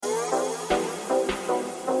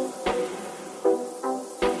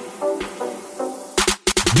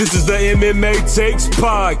This is the MMA Takes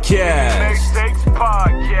Podcast.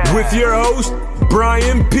 With your host,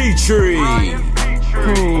 Brian Petrie.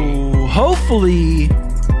 Ooh, hopefully,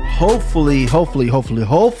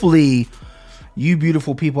 you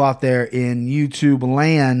beautiful people out there in YouTube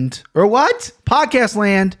land, or what? Podcast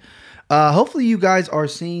land. Hopefully you guys are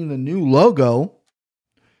seeing the new logo,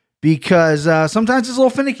 because sometimes it's a little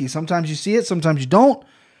finicky. Sometimes you see it, sometimes you don't.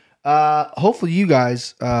 Hopefully you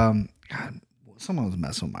guys, God, someone was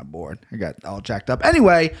messing with my board. I got all jacked up.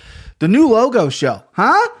 Anyway, the new logo show,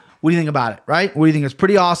 huh? What do you think about it, right? What do you think? It's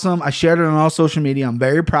pretty awesome. I shared it on all social media. I'm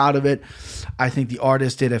very proud of it. I think the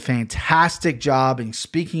artist did a fantastic job. And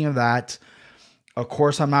speaking of that, of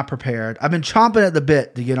course, I'm not prepared. I've been chomping at the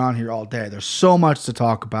bit to get on here all day. There's so much to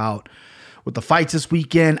talk about with the fights this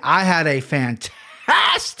weekend. I had a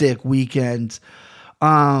fantastic weekend.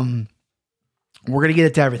 We're going to get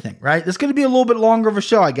into everything, right? This is going to be a little bit longer of a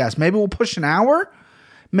show, I guess. Maybe we'll push an hour,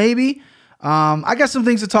 maybe. I got some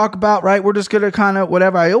things to talk about, right? We're just going to kind of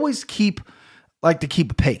whatever. I always like to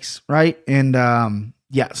keep a pace, right? And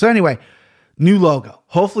yeah. So anyway, new logo.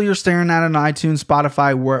 Hopefully you're staring at it on iTunes,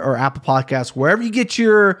 Spotify, or Apple Podcasts, wherever you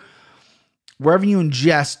ingest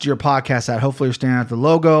your podcast at. Hopefully you're staring at the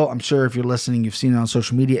logo. I'm sure if you're listening, you've seen it on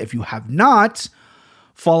social media. If you have not,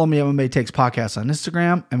 follow me at MMA Takes Podcast on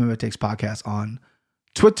Instagram, MMA Takes Podcast on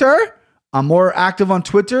Twitter. I'm more active on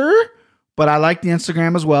Twitter, but I like the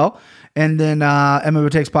Instagram as well. And then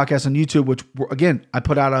MMA Takes Podcast on YouTube, which, again, I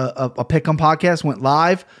put out a pick-em podcast, went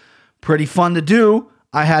live. Pretty fun to do.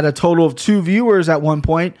 I had a total of 2 viewers at one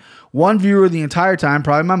point. 1 viewer the entire time,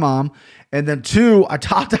 probably my mom. And then 2, I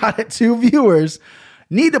topped out at 2 viewers.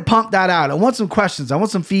 Need to pump that out. I want some questions. I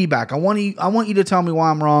want some feedback. I want you to tell me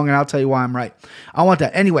why I'm wrong, and I'll tell you why I'm right. I want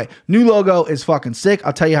that. Anyway, new logo is fucking sick.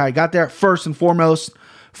 I'll tell you how I got there. First and foremost,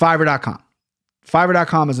 Fiverr.com.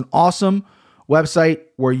 Fiverr.com is an awesome website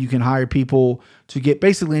where you can hire people to get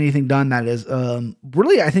basically anything done that is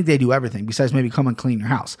really, I think they do everything besides maybe come and clean your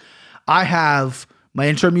house. I have my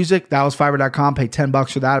intro music. That was Fiverr.com. Paid $10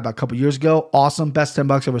 for that about a couple years ago. Awesome. Best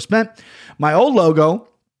 $10 ever spent. My old logo,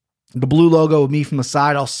 the blue logo with me from the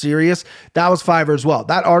side, all serious, that was Fiverr as well.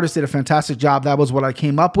 That artist did a fantastic job. That was what I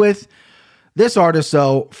came up with. This artist,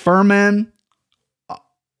 though, Firman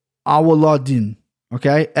Awolaudin,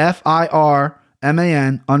 okay?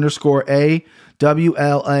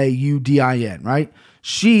 FIRMAN_AWLAUDIN, right?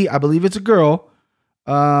 She, I believe it's a girl.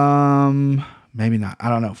 Maybe not. I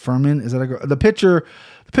don't know. Firman, is that a girl? The picture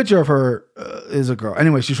of her is a girl.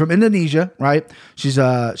 Anyway, she's from Indonesia, right? She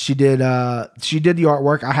did the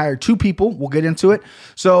artwork. I hired 2 people. We'll get into it.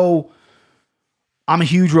 So I'm a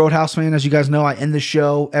huge Roadhouse fan. As you guys know, I end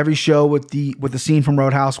every show with the scene from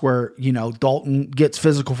Roadhouse where, you know, Dalton gets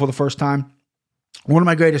physical for the first time. One of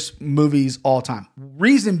my greatest movies all time.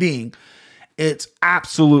 Reason being, it's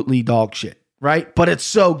absolutely dog shit, right? But it's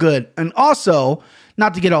so good. And also,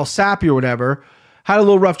 not to get all sappy or whatever, had a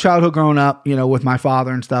little rough childhood growing up, you know, with my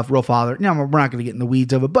father and stuff, real father. You know, we're not going to get in the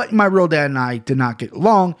weeds of it, but my real dad and I did not get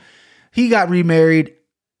along. He got remarried,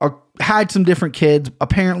 or had some different kids,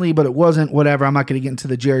 apparently, but it wasn't whatever. I'm not going to get into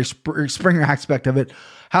the Jerry Springer aspect of it.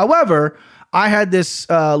 However, I had this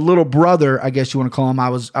little brother, I guess you want to call him. I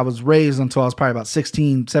was raised until I was probably about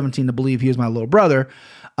 16, 17 to believe he was my little brother.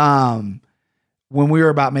 When we were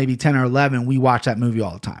about maybe 10 or 11, we watched that movie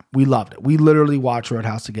all the time. We loved it. We literally watched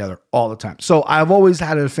Roadhouse together all the time. So I've always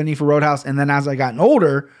had an affinity for Roadhouse. And then as I gotten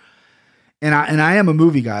older, and I am a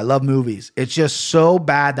movie guy. I love movies. It's just so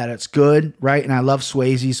bad that it's good, right? And I love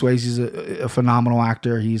Swayze. Swayze's a phenomenal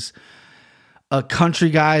actor. He's a country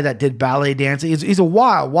guy that did ballet dancing. He's a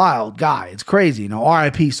wild, wild guy. It's crazy. You know,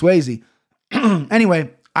 R.I.P. Swayze.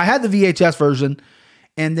 Anyway, I had the VHS version.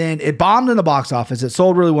 And then it bombed in the box office. It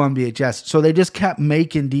sold really well on VHS. So they just kept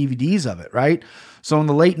making DVDs of it, right? So in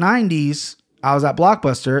the late 90s, I was at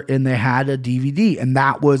Blockbuster and they had a DVD. And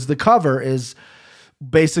that was the cover, is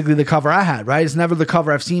basically the cover I had, right? It's never the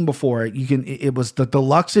cover I've seen before. It was the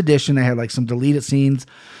deluxe edition. They had like some deleted scenes,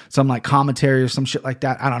 some like commentary or some shit like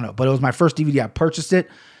that. I don't know. But it was my first DVD. I purchased it.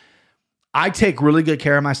 I take really good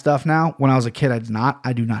care of my stuff now. When I was a kid, I do not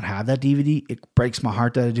have that DVD. It breaks my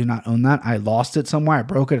heart that I do not own that. I lost it somewhere. I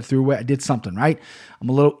broke it. I threw it away. I did something, right? I'm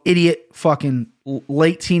a little idiot fucking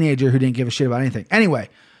late teenager who didn't give a shit about anything. Anyway,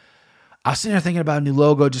 I was sitting there thinking about a new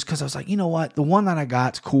logo just because I was like, you know what? The one that I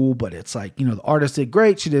got's cool, but it's like, you know, the artist did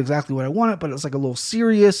great. She did exactly what I wanted, but it was like a little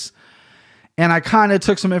serious. And I kind of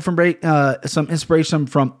took some inspiration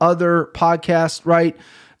from other podcasts, right,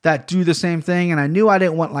 that do the same thing. And I knew I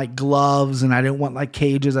didn't want like gloves and I didn't want like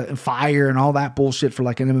cages and fire and all that bullshit for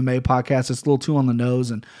like an MMA podcast. It's a little too on the nose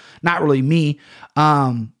and not really me.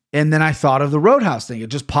 And then I thought of the Roadhouse thing. It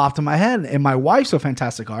just popped in my head. And my wife's a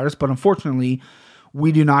fantastic artist, but unfortunately,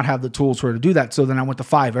 we do not have the tools for her to do that. So then I went to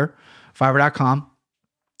Fiverr.com,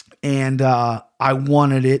 and I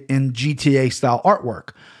wanted it in GTA style artwork.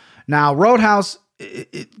 Now, Roadhouse,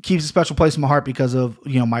 it keeps a special place in my heart because of,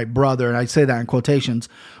 my brother, and I say that in quotations.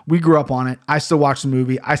 We grew up on it. I still watch the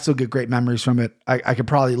movie. I still get great memories from it. I could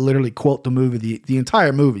probably literally quote the movie, the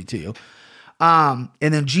entire movie to you. And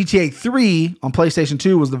then GTA 3 on PlayStation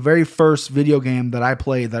 2 was the very first video game that I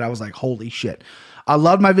played that I was like, holy shit. I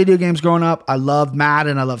loved my video games growing up. I loved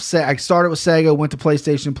Madden. I started with Sega, went to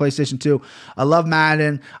PlayStation 2. I love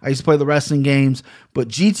Madden. I used to play the wrestling games. But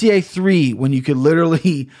GTA 3, when you could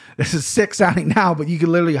literally, this is sick sounding now, but you could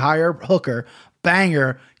literally hire a hooker, bang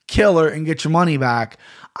her, kill her, and get your money back.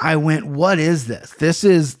 I went, what is this? This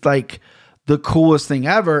is like the coolest thing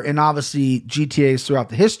ever. And obviously GTAs throughout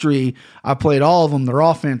the history, I played all of them. They're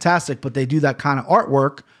all fantastic, but they do that kind of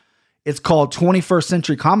artwork. It's called 21st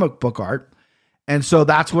century comic book art. And so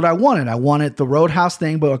that's what I wanted. I wanted the Roadhouse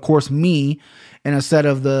thing, but of course me, and instead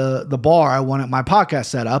of the bar, I wanted my podcast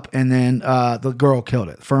set up, and then the girl killed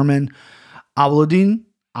it. Furman Awaldine.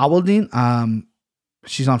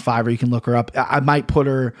 She's on Fiverr. You can look her up. I might put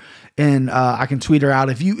her in. I can tweet her out.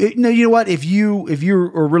 If you know what? If you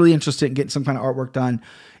are really interested in getting some kind of artwork done,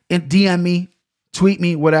 DM me, tweet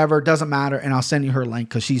me, whatever. Doesn't matter, and I'll send you her link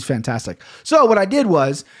because she's fantastic. So what I did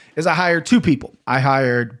is I hired two people. I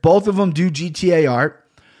hired both of them do GTA art,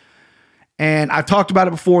 and I've talked about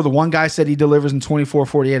it before. The one guy said he delivers in 24,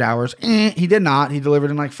 48 hours. He did not. He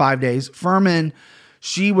delivered in like 5 days. Furman,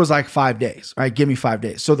 she was like 5 days. All right, give me 5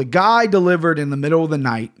 days. So the guy delivered in the middle of the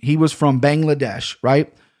night. He was from Bangladesh,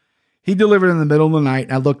 right? He delivered in the middle of the night,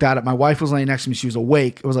 and I looked at it. My wife was laying next to me. She was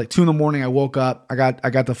awake. It was like 2 a.m. I woke up. I got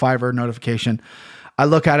the Fiverr notification. I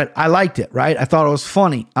look at it. I liked it, right? I thought it was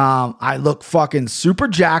funny. I look fucking super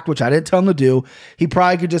jacked, which I didn't tell him to do. He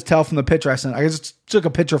probably could just tell from the picture I sent. I just took a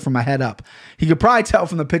picture from my head up. He could probably tell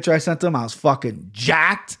from the picture I sent him I was fucking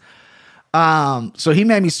jacked. So he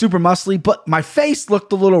made me super muscly, but my face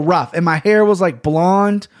looked a little rough, and my hair was like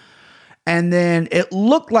blonde. And then it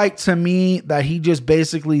looked like to me that he just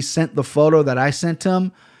basically sent the photo that I sent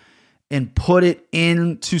him and put it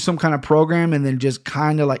into some kind of program and then just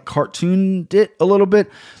kind of like cartooned it a little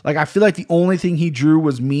bit. Like, I feel like the only thing he drew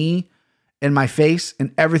was me and my face,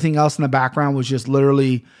 and everything else in the background was just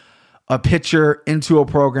literally a picture into a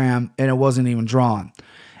program, and it wasn't even drawn.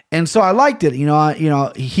 And so I liked it.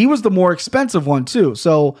 He was the more expensive one too.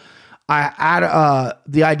 So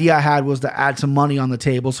the idea I had was to add some money on the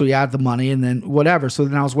table. So he added the money and then whatever. So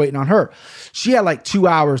then I was waiting on her. She had like 2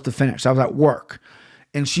 hours to finish. I was at work,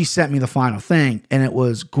 and she sent me the final thing, and it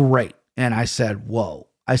was great. And I said, whoa.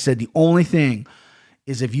 I said, the only thing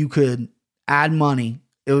is if you could add money,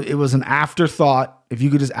 it was an afterthought. If you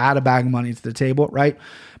could just add a bag of money to the table, right?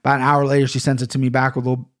 About an hour later, she sends it to me back with a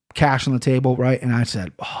little cash on the table, right? And I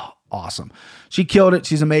said, oh, awesome. She killed it.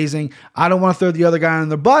 She's amazing. I don't want to throw the other guy on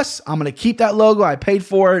the bus. I'm going to keep that logo. I paid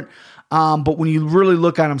for it. But when you really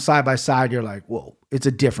look at them side by side, you're like, whoa, it's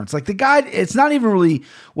a difference. Like the guy, it's not even really,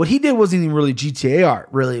 what he did wasn't even really GTA art,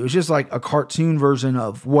 really. It was just like a cartoon version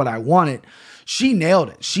of what I wanted. She nailed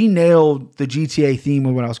it. She nailed the GTA theme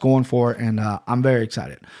of what I was going for, and I'm very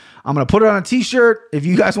excited. I'm going to put it on a t-shirt. If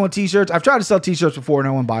you guys want t-shirts, I've tried to sell t-shirts before.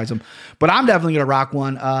 No one buys them, but I'm definitely going to rock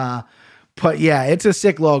one. But yeah, it's a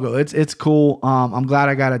sick logo. It's cool. I'm glad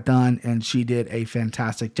I got it done, and she did a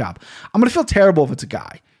fantastic job. I'm going to feel terrible if it's a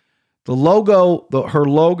guy. The logo, her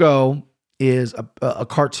logo is a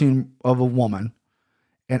cartoon of a woman,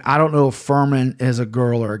 and I don't know if Furman is a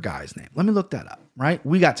girl or a guy's name. Let me look that up, right?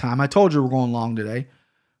 We got time. I told you we're going long today.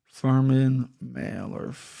 Furman, male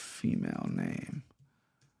or female name?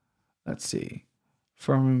 Let's see.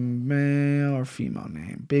 Furman, male or female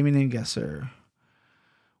name? Baby name guesser.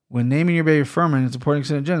 When naming your baby Furman, it's important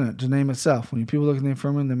to consider the name itself. When people look at the name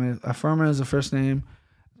Furman, they may Furman is the first name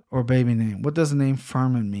or baby name. What does the name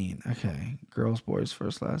Furman mean? Okay. Girls, boys,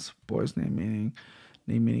 first, last. Boys name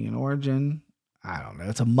meaning and origin. I don't know.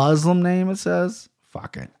 It's a Muslim name, it says.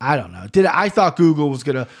 Fuck it. I don't know. I thought Google was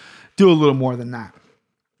going to do a little more than that.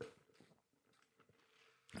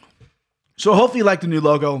 So hopefully you like the new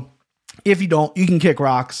logo. If you don't, you can kick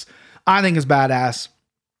rocks. I think it's badass.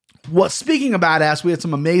 Speaking of badass, we had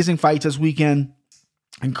some amazing fights this weekend.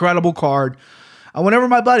 Incredible card. I went over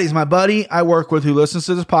my buddy I work with who listens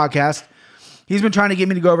to this podcast. He's been trying to get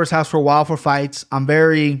me to go over his house for a while for fights. I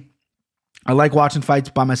like watching fights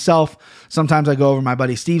by myself. Sometimes I go over my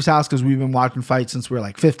buddy Steve's house because we've been watching fights since we were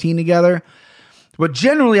like 15 together. But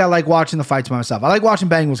generally, I like watching the fights by myself. I like watching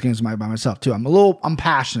Bengals games by myself too. I'm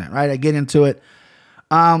passionate, right? I get into it.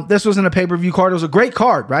 This wasn't a pay-per-view card. It was a great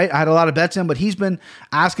card, right? I had a lot of bets in, but he's been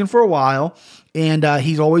asking for a while, and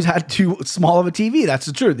he's always had too small of a TV. That's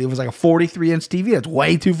the truth. It was like a 43-inch TV. That's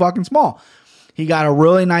way too fucking small. He got a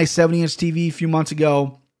really nice 70-inch TV a few months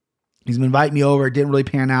ago. He's been inviting me over. It didn't really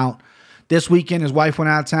pan out. This weekend, his wife went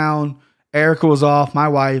out of town. Erica was off, my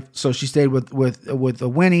wife, so she stayed with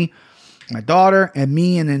Winnie, my daughter, and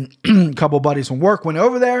me, and then a couple buddies from work went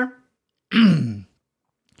over there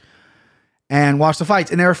and watched the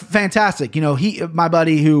fights, and they're fantastic. You know, my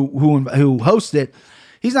buddy who hosts it,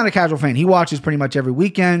 he's not a casual fan. He watches pretty much every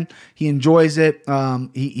weekend. He enjoys it.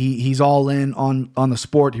 He's all in on the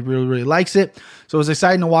sport. He really, really likes it. So it was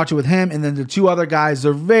exciting to watch it with him. And then the two other guys,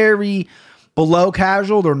 they're very below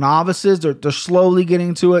casual. They're novices. They're slowly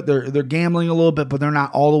getting to it. They're gambling a little bit, but they're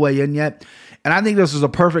not all the way in yet. And I think this was a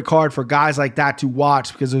perfect card for guys like that to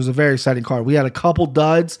watch because it was a very exciting card. We had a couple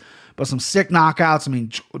duds, but some sick knockouts. I mean,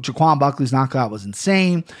 Jaquan Buckley's knockout was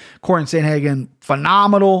insane. Corey Sandhagen,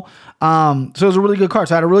 phenomenal. So it was a really good card.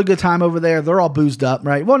 So I had a really good time over there. They're all boozed up,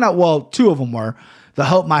 right? Well, two of them were. The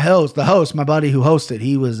host, my buddy who hosted,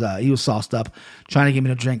 he was sauced up, trying to get me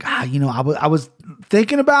to drink. I was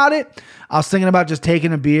thinking about it. I was thinking about just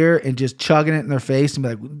taking a beer and just chugging it in their face and be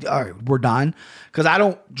like, all right, we're done. Because I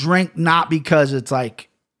don't drink, not because it's like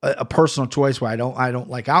a personal choice where I don't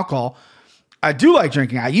like alcohol. I do like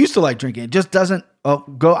drinking. I used to like drinking. It just doesn't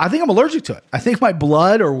go. I think I'm allergic to it. I think my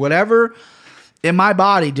blood or whatever in my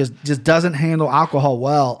body just doesn't handle alcohol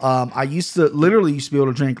well. I used to be able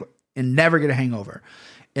to drink and never get a hangover.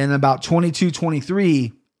 And about 22,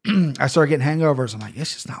 23, I started getting hangovers. I'm like,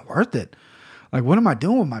 it's just not worth it. Like, what am I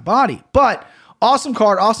doing with my body? But awesome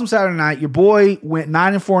card, awesome Saturday night. Your boy went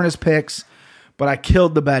 9-4 in his picks, but I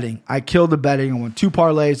killed the betting. I won 2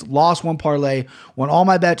 parlays, lost 1 parlay, won all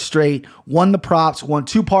my bets straight, won the props, won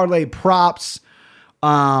 2 parlay props.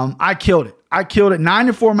 I killed it.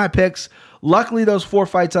 9-4 in my picks. Luckily, those 4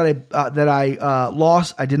 fights that I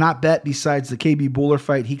lost, I did not bet besides the KB Buller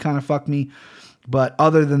fight. He kind of fucked me. But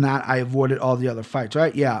other than that, I avoided all the other fights,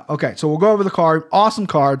 right? Yeah. Okay, so we'll go over the card. Awesome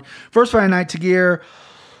card. First fight of the night, Tagir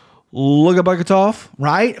Lugabakatov,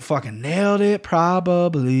 right? Fucking nailed it,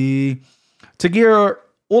 probably. Tagir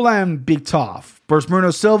Ulambikov versus Bruno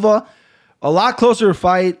Silva. A lot closer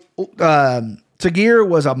fight. Tagir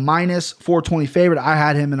was a minus 420 favorite. I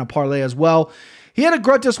had him in a parlay as well. He had to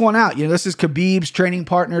grunt this one out. You know, this is Khabib's training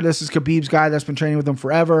partner. This is Khabib's guy that's been training with him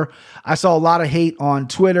forever. I saw a lot of hate on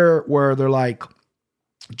Twitter where they're like,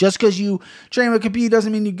 just because you train with Khabib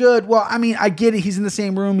doesn't mean you're good. Well, I mean, I get it. He's in the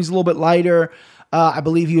same room. He's a little bit lighter. I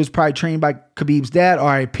believe he was probably trained by Khabib's dad,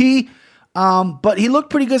 RIP. But he looked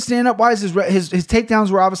pretty good stand-up wise. His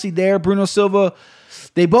takedowns were obviously there. Bruno Silva,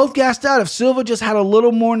 they both gassed out. If Silva just had a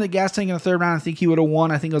little more in the gas tank in the third round, I think he would have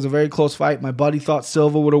won. I think it was a very close fight. My buddy thought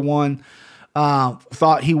Silva would have won. Tagir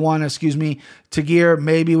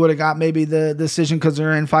maybe would have got the decision because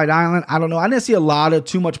they're in Fight Island. I don't know. I didn't see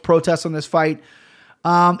too much protest on this fight.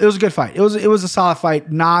 It was a good fight. It was a solid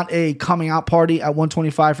fight, not a coming out party at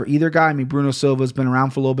 125 for either guy. I mean, Bruno Silva's been around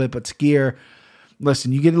for a little bit, but Tagir,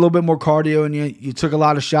 listen, you get a little bit more cardio and you took a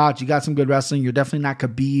lot of shots. You got some good wrestling. You're definitely not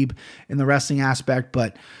Khabib in the wrestling aspect,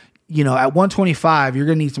 but you know, at 125, you're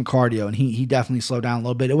going to need some cardio, and he definitely slowed down a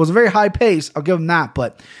little bit. It was a very high pace. I'll give him that,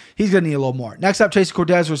 but he's going to need a little more. Next up, Tracy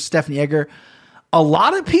Cortez versus Stephanie Egger. A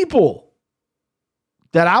lot of people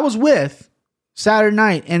that I was with Saturday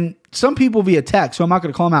night, and some people via text, so I'm not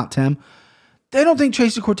going to call them out, Tim, they don't think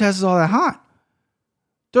Tracy Cortez is all that hot.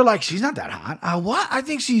 They're like, she's not that hot. What? I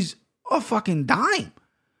think she's a fucking dime.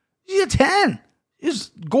 She's a 10.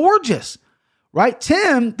 She's gorgeous. Right?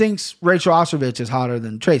 Tim thinks Rachel Ostrovich is hotter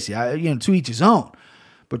than Tracy. To each his own.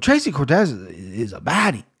 But Tracy Cortez is a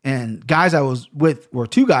baddie. And guys I was with, or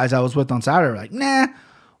 2 guys I was with on Saturday were like, nah,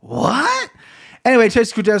 what? Anyway,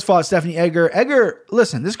 Tracy Cortez fought Stephanie Egger. Egger,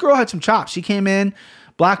 listen, this girl had some chops. She came in,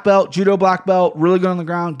 black belt, judo black belt, really good on the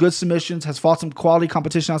ground, good submissions, has fought some quality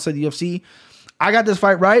competition outside the UFC. I got this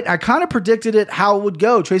fight right. I kind of predicted it how it would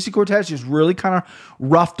go. Tracy Cortez just really kind of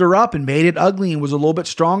roughed her up and made it ugly and was a little bit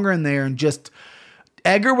stronger in there. And just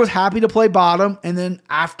Egger was happy to play bottom. And then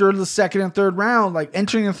after the second and third round, like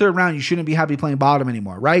entering the third round, you shouldn't be happy playing bottom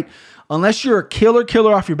anymore, right? Unless you're a killer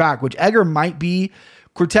off your back, which Egger might be.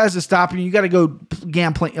 Cortez is stopping you. You got to go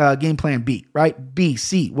game plan B, right? B,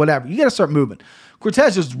 C, whatever. You got to start moving.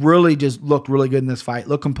 Cortez just looked really good in this fight.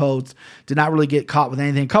 Looked composed. Did not really get caught with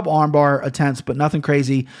anything. A couple armbar attempts, but nothing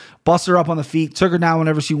crazy. Busted her up on the feet. Took her down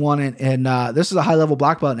whenever she wanted. And this is a high-level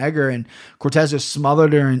black belt in Egger. And Cortez just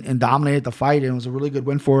smothered her and dominated the fight. And it was a really good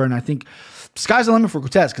win for her. And I think sky's the limit for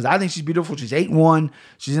Cortez because I think she's beautiful. She's 8-1.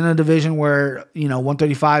 She's in a division where,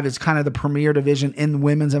 135 is kind of the premier division in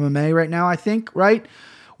women's MMA right now, I think, right?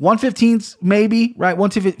 115's maybe, right?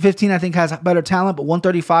 115 I think has better talent, but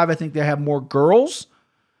 135 I think they have more girls.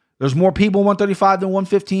 There's more people 135 than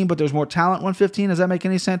 115, but there's more talent 115. Does that make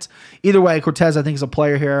any sense? Either way, Cortez, I think, is a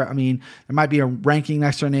player here. I mean, there might be a ranking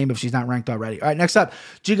next to her name if she's not ranked already. All right, next up,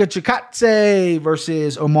 Giga Chikadze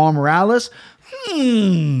versus Omar Morales.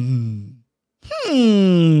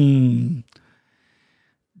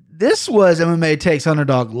 This was MMA Takes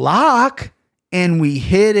Underdog Lock, and we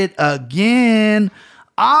hit it again.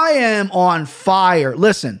 I am on fire.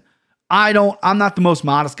 Listen, I'm not the most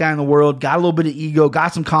modest guy in the world. Got a little bit of ego,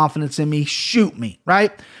 got some confidence in me. Shoot me,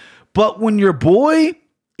 right? But when your boy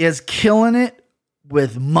is killing it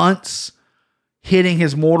with months hitting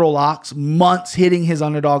his mortal locks, months hitting his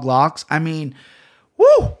underdog locks, I mean,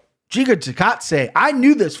 woo, Giga Chikadze. I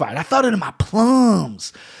knew this fight. I felt it in my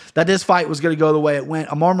plums that this fight was going to go the way it went.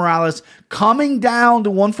 Amar Morales coming down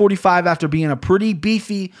to 145 after being a pretty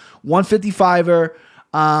beefy 155er.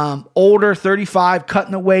 Older, 35,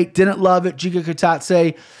 cutting the weight, didn't love it. Giga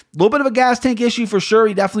Chikadze, a little bit of a gas tank issue for sure.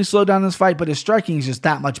 He definitely slowed down this fight, but his striking is just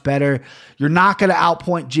that much better. You're not going to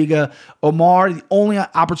outpoint Giga. Omar, the only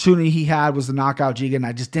opportunity he had was to knock out Giga, and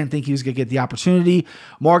I just didn't think he was going to get the opportunity.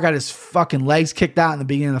 Omar got his fucking legs kicked out in the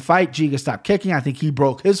beginning of the fight. Giga stopped kicking. I think he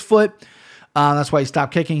broke his foot. That's why he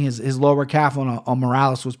stopped kicking. His lower calf on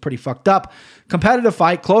Morales was pretty fucked up. Competitive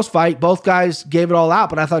fight, close fight. Both guys gave it all out,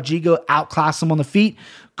 but I thought Giga outclassed him on the feet.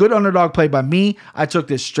 Good underdog play by me. I took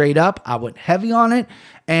this straight up. I went heavy on it.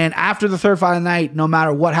 And after the third fight of the night, no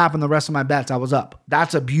matter what happened, the rest of my bets, I was up.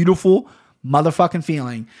 That's a beautiful motherfucking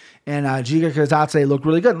feeling. And Giga Chikadze looked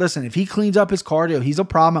really good. Listen, if he cleans up his cardio, he's a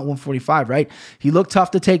problem at 145, right? He looked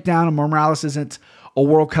tough to take down, and Morales isn't a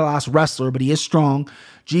world-class wrestler, but he is strong.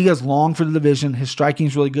 Giga's long for the division. His striking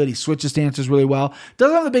is really good. He switches stances really well.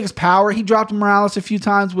 Doesn't have the biggest power. He dropped Morales a few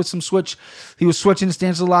times with some switch. He was switching his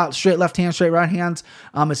stances a lot. Straight left hand, straight right hands.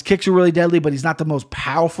 His kicks are really deadly, but he's not the most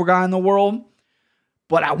powerful guy in the world.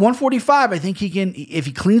 But at 145, I think he can, if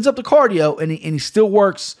he cleans up the cardio and he still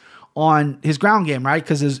works on his ground game, right?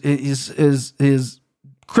 Because his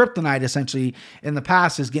kryptonite essentially in the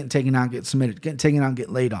past is getting taken down, getting submitted, getting taken down,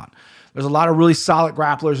 getting laid on. There's a lot of really solid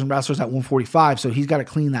grapplers and wrestlers at 145, so he's got to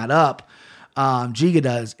clean that up. Giga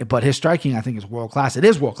does, but his striking, I think, is world-class. It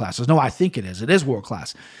is world-class. There's no I think it is. It is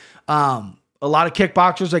world-class. A lot of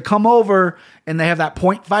kickboxers, they come over and they have that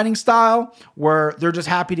point fighting style where they're just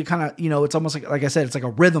happy to kind of, it's almost like I said, it's like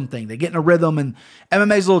a rhythm thing. They get in a rhythm, and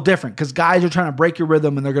MMA is a little different because guys are trying to break your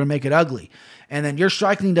rhythm and they're going to make it ugly. And then your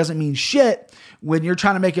striking doesn't mean shit when you're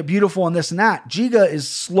trying to make it beautiful and this and that. Giga is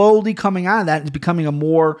slowly coming out of that and is becoming a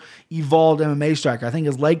more evolved MMA striker. I think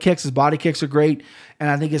his leg kicks, his body kicks are great,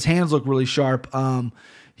 and I think his hands look really sharp.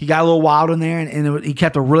 He got a little wild in there, and he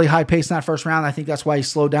kept a really high pace in that first round. I think that's why he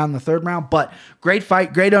slowed down in the third round. But great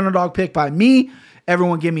fight, great underdog pick by me.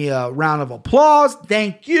 Everyone give me a round of applause.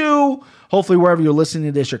 Thank you. Hopefully, wherever you're listening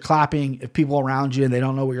to this, you're clapping. If people are around you and they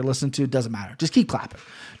don't know what you're listening to, it doesn't matter. Just keep clapping.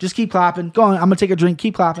 Just keep clapping. Go on. I'm going to take a drink.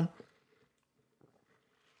 Keep clapping.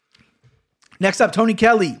 Next up, Tony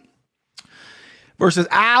Kelly versus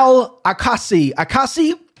Al Akasi.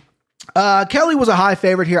 Kelly was a high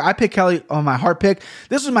favorite here. I picked Kelly on my heart pick.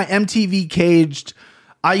 This was my MTV caged.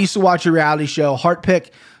 I used to watch a reality show. Heart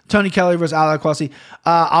pick. Tony Kelly versus Al Akasi.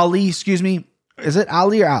 Ali, excuse me. Is it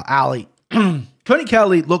Ali or Ali? Tony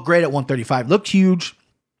Kelly looked great at 135. Looked huge.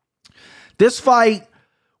 This fight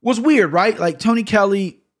was weird, right? Like Tony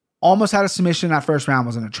Kelly almost had a submission in that first round.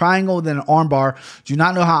 Was in a triangle, then an arm bar. Do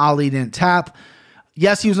not know how Ali didn't tap.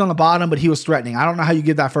 Yes, he was on the bottom, but he was threatening. I don't know how you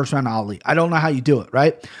give that first round to Ali. I don't know how you do it,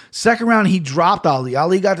 right? Second round, he dropped Ali.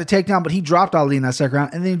 Ali got the takedown, but he dropped Ali in that second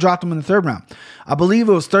round, and then he dropped him in the third round. I believe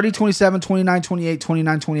it was 30-27, 29-28,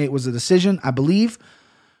 29-28 was the decision, I believe.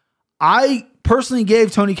 I personally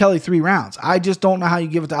gave Tony Kelly 3 rounds. I just don't know how you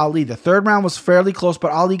give it to Ali. The third round was fairly close,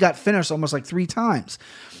 but Ali got finished almost like 3 times.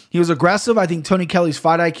 He was aggressive. I think Tony Kelly's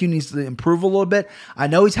fight IQ needs to improve a little bit. I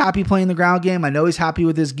know he's happy playing the ground game. I know he's happy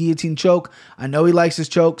with his guillotine choke. I know he likes his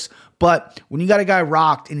chokes. But when you got a guy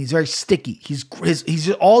rocked and he's very sticky, he's just,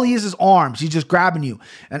 all he is arms. He's just grabbing you.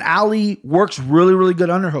 And Ali works really, really good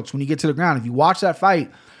underhooks when you get to the ground. If you watch that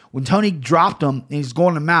fight, when Tony dropped him and he's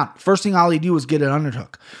going to mount, first thing Ali do was get an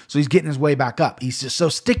underhook. So he's getting his way back up. He's just so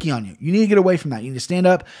sticky on you. You need to get away from that. You need to stand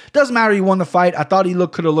up. Doesn't matter. He won the fight. I thought he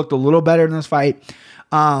could have looked a little better in this fight.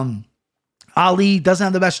 Ali doesn't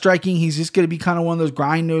have the best striking. He's just going to be kind of one of those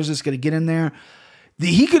grinders that's going to get in there.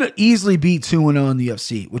 He could have easily beat 2-0 in the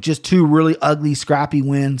UFC with just 2 really ugly, scrappy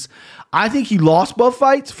wins. I think he lost both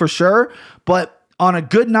fights for sure, but on a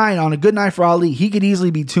good night for Ali, he could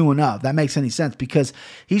easily be 2-0. That makes any sense because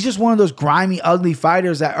he's just one of those grimy, ugly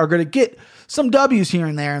fighters that are going to get some W's here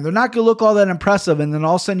and there, and they're not going to look all that impressive. And then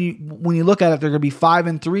all of a sudden, when you look at it, they're going to be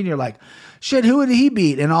 5-3, and you're like, shit, who did he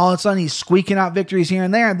beat? And all of a sudden, he's squeaking out victories here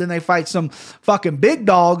and there, and then they fight some fucking big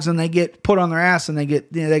dogs, and they get put on their ass, and they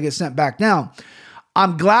get sent back down.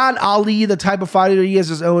 I'm glad Ali, the type of fighter he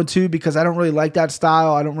is 0-2 because I don't really like that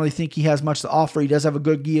style. I don't really think he has much to offer. He does have a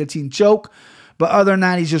good guillotine choke. But other than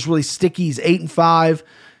that, he's just really sticky. He's 8-5.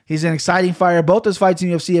 He's an exciting fighter. Both his fights in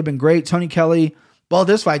UFC have been great. Tony Kelly, both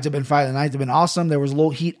his fights have been fight of the night. They've been awesome. There was a little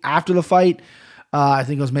heat after the fight. I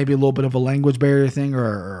think it was maybe a little bit of a language barrier thing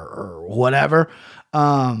or whatever.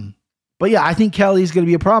 But yeah, I think Kelly's going to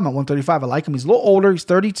be a problem at 135. I like him. He's a little older. He's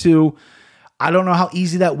 32. I don't know how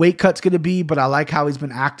easy that weight cut's going to be, but I like how he's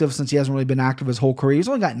been active since he hasn't really been active his whole career. He's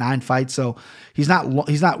only got 9 fights, so he's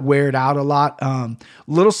not weared out a lot. A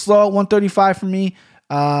little slow at 135 for me.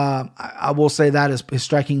 I will say that his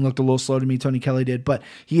striking looked a little slow to me. Tony Kelly did, but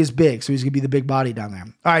he is big, so he's going to be the big body down there.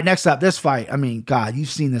 All right, next up, this fight. I mean, God,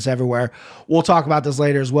 you've seen this everywhere. We'll talk about this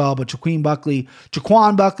later as well, but Jaquan Buckley,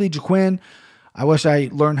 I wish I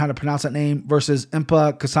learned how to pronounce that name, versus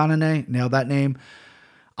Impa Kasanane. Nailed that name.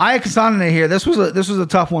 I had Kasanane here. This was a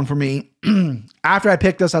tough one for me. After I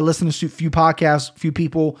picked this, I listened to a few podcasts, a few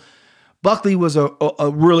people. Buckley was a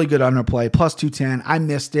really good underplay, plus 210. I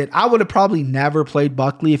missed it. I would have probably never played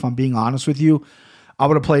Buckley, if I'm being honest with you. I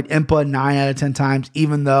would have played Impa 9 out of 10 times,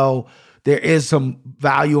 even though there is some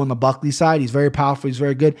value on the Buckley side. He's very powerful. He's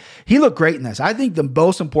very good. He looked great in this. I think the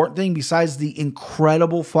most important thing, besides the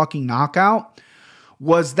incredible fucking knockout,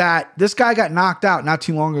 was that this guy got knocked out not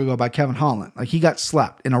too long ago by Kevin Holland. Like, he got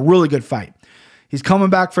slept in a really good fight. He's coming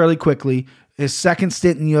back fairly quickly. His second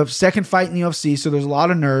fight in the UFC, so there's a lot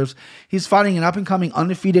of nerves. He's fighting an up-and-coming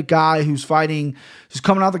undefeated guy who's coming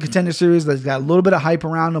out of the Contender Series. That's got a little bit of hype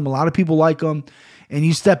around him. A lot of people like him. And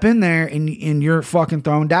you step in there and you're fucking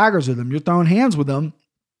throwing daggers with him. You're throwing hands with him.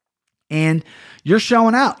 And you're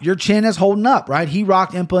showing out. Your chin is holding up, right? He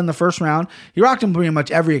rocked Impa in the first round. He rocked him pretty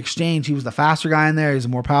much every exchange. He was the faster guy in there. He's a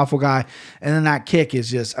more powerful guy. And then that kick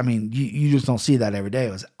is just, I mean, you just don't see that every day.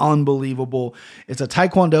 It was unbelievable. It's a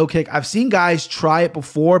Taekwondo kick. I've seen guys try it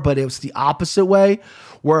before, but it was the opposite way,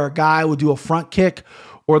 where a guy would do a front kick,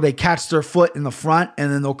 or they catch their foot in the front and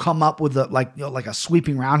then they'll come up with like a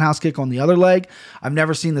sweeping roundhouse kick on the other leg. I've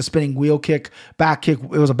never seen the spinning wheel kick, back kick. It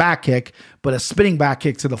was a back kick, but a spinning back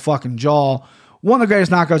kick to the fucking jaw. One of the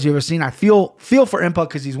greatest knockouts you've ever seen. I feel for Impa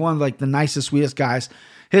because he's one of like the nicest, sweetest guys.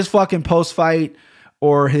 His fucking post-fight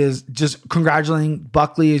or his just congratulating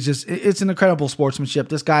Buckley is just, it's an incredible sportsmanship.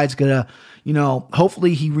 This guy's gonna,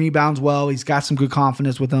 hopefully he rebounds well. He's got some good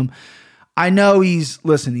confidence with him. I know he's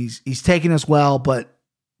taking us well, but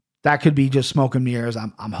that could be just smoke and mirrors.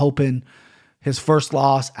 I'm hoping his first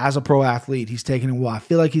loss as a pro athlete, he's taking it well. I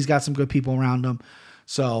feel like he's got some good people around him.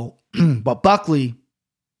 So, but Buckley,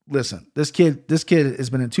 listen, this kid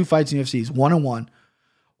has been in 2 fights in UFC. He's 1-1.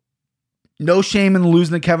 No shame in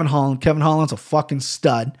losing to Kevin Holland. Kevin Holland's a fucking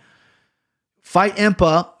stud. Fight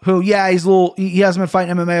Impa, who, he hasn't been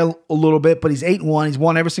fighting MMA a little bit, but he's 8-1. He's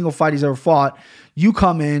won every single fight he's ever fought. You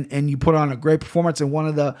come in and you put on a great performance in one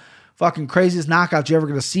of the fucking craziest knockouts you're ever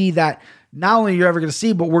going to see, that not only you're ever going to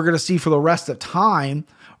see, but we're going to see for the rest of time,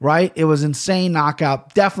 right? It was insane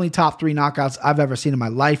knockout. Definitely top 3 knockouts I've ever seen in my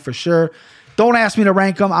life for sure. Don't ask me to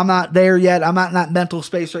rank them. I'm not there yet. I'm not in that mental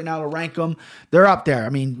space right now to rank them. They're up there. I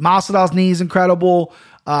mean, Masvidal's knee is incredible.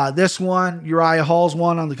 This one, Uriah Hall's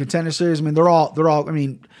one on the Contender Series. I mean, they're all, I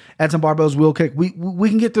mean, Edson Barboza's wheel kick. We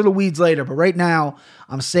can get through the weeds later, but right now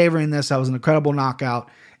I'm savoring this. That was an incredible knockout.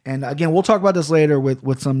 And again, we'll talk about this later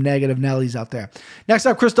with some negative Nellies out there. Next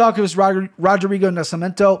up, Chris Daukaus, Rodrigo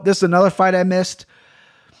Nascimento. This is another fight I missed.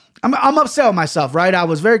 I'm upset with myself, right? I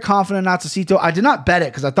was very confident in Nascimento. I did not bet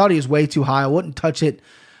it because I thought he was way too high. I wouldn't touch it.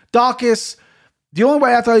 Daukaus, the only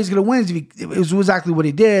way I thought he was going to win is it was exactly what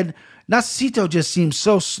he did. Nascimento just seemed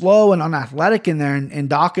so slow and unathletic in there, and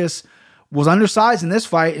Daukaus was undersized in this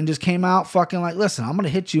fight and just came out fucking like, listen, I'm going to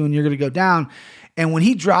hit you and you're going to go down. And when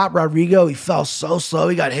he dropped Rodrigo, he fell so slow.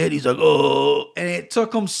 He got hit. He's like, oh. And it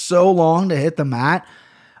took him so long to hit the mat.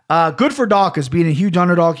 Good for Daukaus being a huge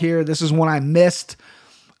underdog here. This is one I missed.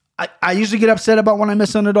 I usually get upset about when I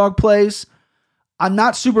miss underdog plays. I'm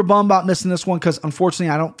not super bummed about missing this one because,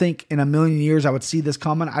 unfortunately, I don't think in a million years I would see this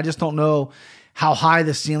coming. I just don't know how high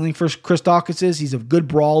the ceiling for Chris Daukaus is. He's a good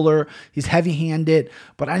brawler. He's heavy-handed,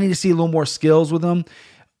 but I need to see a little more skills with him.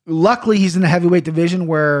 Luckily, he's in the heavyweight division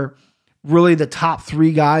where really the top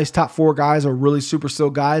 4 guys are really super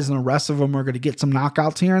still guys, and the rest of them are going to get some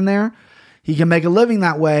knockouts here and there. He can make a living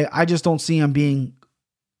that way. I just don't see him being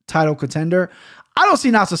title contender. I don't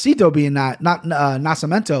see Nascimento being that, not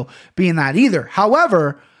Nascimento being that either.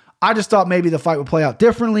 However, I just thought maybe the fight would play out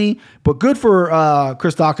differently, but good for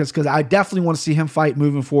Chris Daukaus, because I definitely want to see him fight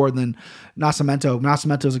moving forward than Nascimento.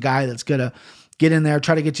 Nascimento is a guy that's going to get in there,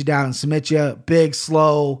 try to get you down and submit you. Big,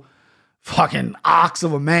 slow, fucking ox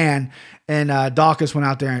of a man. And Daukaus went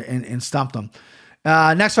out there and stumped him.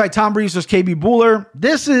 Next fight, Tom Breeze versus KB Bhullar.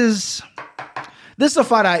 This is a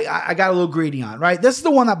fight I got a little greedy on, right? This is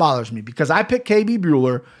the one that bothers me because I picked KB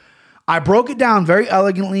Bhullar. I broke it down very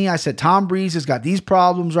elegantly. I said, Tom Breeze has got these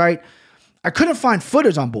problems, right? I couldn't find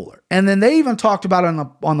footage on Bhullar. And then they even talked about it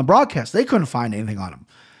on the broadcast. They couldn't find anything on him.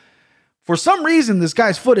 For some reason, this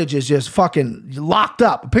guy's footage is just fucking locked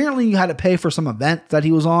up. Apparently, you had to pay for some event that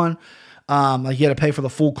he was on. Like you had to pay for the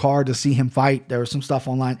full card to see him fight. There was some stuff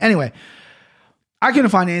online. Anyway, I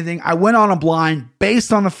couldn't find anything. I went on a blind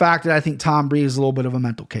based on the fact that I think Tom Breeze is a little bit of a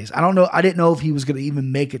mental case. I don't know. I didn't know if he was going to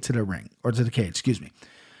even make it to the ring or to the cage. Excuse me.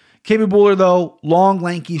 KB Bhullar, though, long,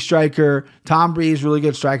 lanky striker. Tom Breeze, really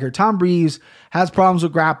good striker. Tom Breeze has problems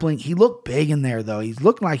with grappling. He looked big in there, though. He's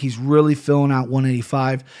looking like he's really filling out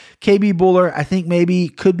 185. KB Bhullar, I think maybe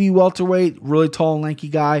could be welterweight. Really tall and lanky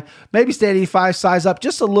guy. Maybe stay at 85, size up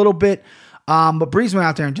just a little bit. But Breeze went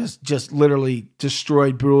out there and just literally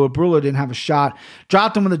destroyed Bhullar. Bhullar didn't have a shot.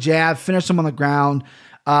 Dropped him with a jab. Finished him on the ground.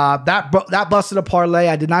 That busted a parlay.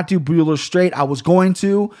 I did not do Bhullar straight. I was going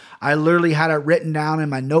to. I literally had it written down in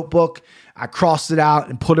my notebook. I crossed it out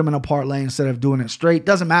and put him in a parlay instead of doing it straight.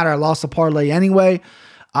 Doesn't matter. I lost the parlay anyway.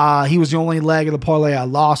 He was the only leg of the parlay I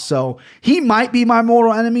lost, so he might be my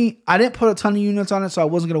mortal enemy. I didn't put a ton of units on it, so I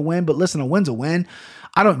wasn't going to win. But listen, a win's a win.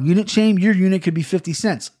 I don't unit shame. Your unit could be 50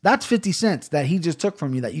 cents. That's 50 cents that he just took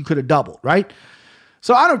from you that you could have doubled, right?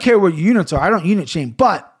 So I don't care what your units are. I don't unit shame,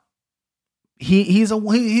 but he's going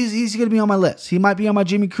to be on my list. He might be on my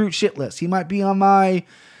Jimmy Crute shit list. He might be on my,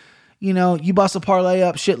 you bust a parlay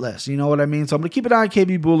up shit list. You know what I mean? So I'm going to keep an eye on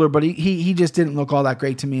KB Bhullar, but he just didn't look all that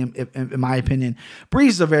great to me in my opinion.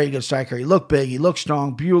 Breeze is a very good striker. He looked big. He looked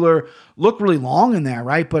strong. Bhullar looked really long in there,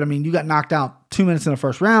 right? But I mean, you got knocked out 2 minutes in the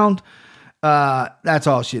first round. That's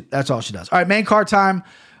all she does. All right, main card time.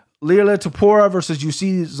 Leila Topuria versus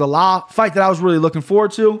Youssef Zalal. Fight that I was really looking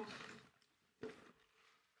forward to.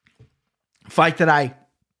 Fight that I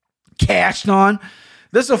cashed on.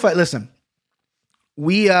 This is a fight. Listen,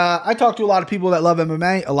 I talked to a lot of people that love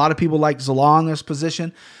MMA. A lot of people like Zalal in this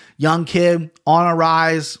position. Young kid, on a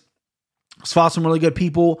rise. Fought some really good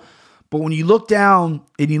people. But when you look down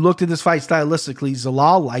and you looked at this fight stylistically,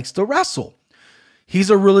 Zalal likes to wrestle. He's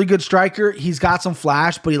a really good striker. He's got some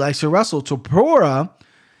flash, but he likes to wrestle. Topuria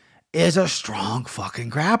is a strong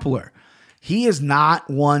fucking grappler. He is not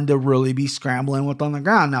one to really be scrambling with on the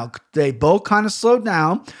ground. Now, they both kind of slowed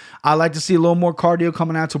down. I like to see a little more cardio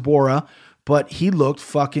coming out of Topuria, but he looked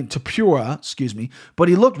but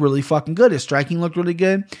he looked really fucking good. His striking looked really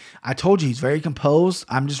good. I told you, he's very composed.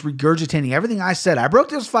 I'm just regurgitating everything I said. I broke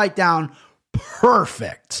this fight down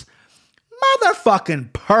perfect.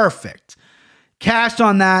 Motherfucking perfect. Cashed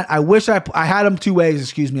on that. I wish I had him two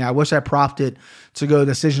ways, I wish I propped it to go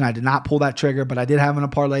decision. I did not pull that trigger, but I did have him in a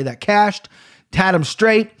parlay that cashed. Had him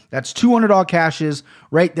straight. That's $200 cashes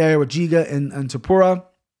right there with Giga and Topuria.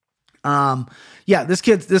 This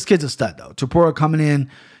kid's a stud though. Topuria coming in.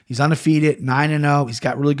 He's undefeated, 9-0. He's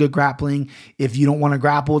got really good grappling. If you don't want to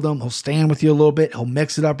grapple with him, he'll stand with you a little bit. He'll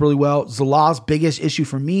mix it up really well. Zalal's biggest issue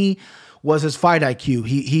for me was his fight IQ.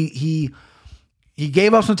 He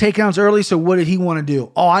gave up some takedowns early, so what did he want to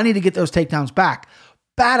do? Oh, I need to get those takedowns back.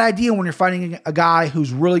 Bad idea when you're fighting a guy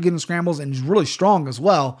who's really good in scrambles and he's really strong as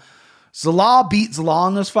well. Zalal beat Zalal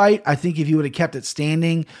in this fight. I think if he would have kept it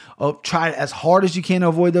standing, tried as hard as you can to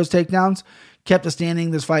avoid those takedowns, kept it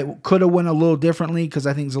standing, this fight could have went a little differently because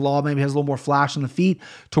I think Zalal maybe has a little more flash on the feet.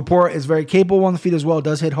 Topuria is very capable on the feet as well.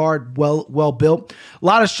 Does hit hard, well built. A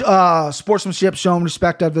lot of sportsmanship, showing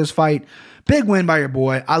respect of this fight. Big win by your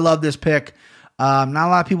boy. I love this pick. Not a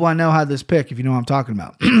lot of people I know had this pick, if you know what I'm talking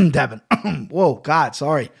about. Devin. Whoa, God,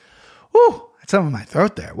 sorry. Whew, that's something in my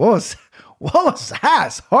throat there. What was that?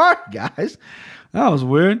 It's hard, guys. That was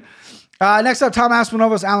weird. Next up, Tom Aspinall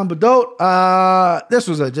versus Alan Baudot.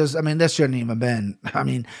 This shouldn't even been.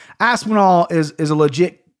 Aspinall is a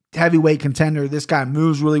legit heavyweight contender. This guy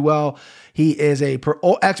moves really well. He is a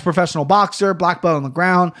ex-professional boxer, black belt on the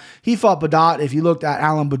ground. He fought Baudot. If you looked at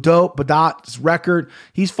Alan Baudot's record,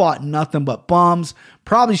 he's fought nothing but bums.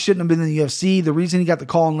 Probably shouldn't have been in the UFC. The reason he got the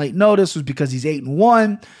call on late notice was because he's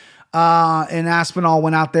 8-1. And Aspinall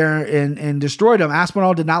went out there and destroyed him.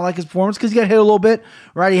 Aspinall did not like his performance because he got hit a little bit,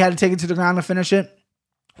 right? He had to take it to the ground to finish it.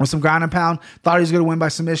 with some ground and pound. Thought he was going to win by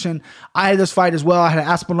submission. I had this fight as well. I had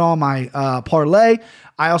Aspinall in my parlay.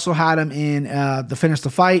 I also had him in the finish the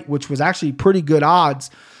fight, which was actually pretty good odds.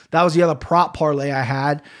 That was the other prop parlay I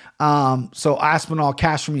had. So Aspinall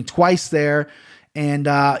cashed for me twice there. And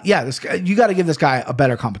this guy, you got to give this guy a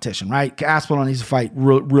better competition, right? Aspinall needs to fight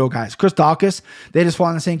real guys. Chris Daukaus, they just fought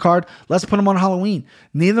on the same card. Let's put him on Halloween.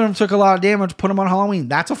 Neither of them took a lot of damage. Put him on Halloween.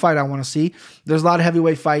 That's a fight I want to see. There's a lot of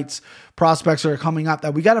heavyweight fights, prospects that are coming up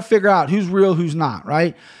that we got to figure out who's real, who's not,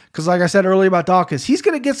 right? Because like I said earlier about Daukaus, he's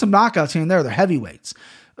going to get some knockouts here and there. They're heavyweights.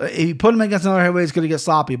 If you put him against another heavyweight, it's going to get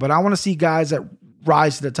sloppy. But I want to see guys that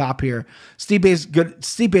rise to the top here. Stipe's good.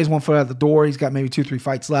 Stipe's 1 foot out the door. He's got maybe 2-3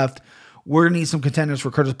 fights left. We're going to need some contenders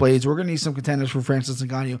for Curtis Blades. We're going to need some contenders for Francis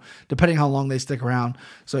Ngannou, depending how long they stick around.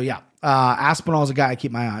 So, Aspinall is a guy I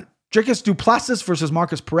keep my eye on. Dricus du Plessis versus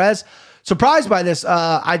Marcus Perez. Surprised by this.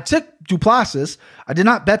 I took du Plessis. I did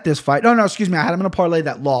not bet this fight. No, excuse me. I had him in a parlay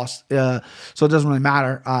that lost, so it doesn't really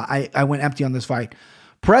matter. I went empty on this fight.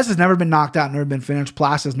 Perez has never been knocked out, never been finished.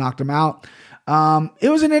 Plessis knocked him out. It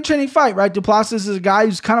was an interesting fight, right? Du Plessis is a guy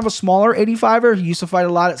who's kind of a smaller 85er. He used to fight a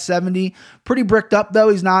lot at 70. Pretty bricked up, though.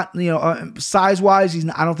 He's not, size-wise,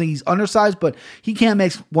 I don't think he's undersized, but he can't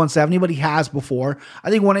make 170, but he has before. I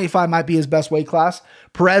think 185 might be his best weight class.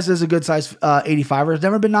 Perez is a good size 85er. Has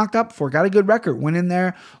never been knocked out before. Got a good record. Went in there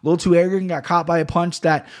a little too arrogant, got caught by a punch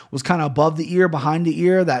that was kind of above the ear, behind the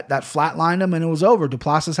ear, that flatlined him, and it was over. Du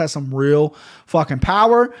Plessis has some real fucking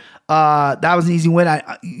power. That was an easy win.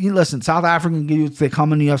 Listen, South African dudes, they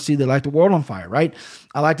come in the UFC, they light the world on fire, right?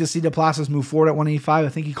 I like to see Du Plessis move forward at 185. I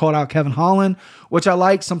think he called out Kevin Holland, which I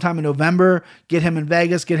like. Sometime in November, get him in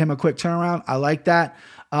Vegas, get him a quick turnaround. I like that.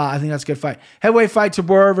 I think that's a good fight. Heavyweight fight,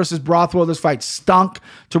 Tybura versus Rothwell. This fight stunk.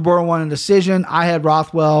 Tybura won a decision. I had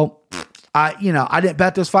Rothwell. I didn't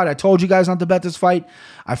bet this fight. I told you guys not to bet this fight.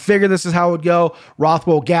 I figured this is how it would go.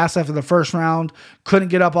 Rothwell gassed after the first round. Couldn't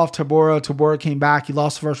get up off Tybura. Tybura came back. He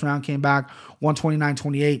lost the first round, came back,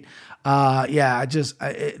 129-28. I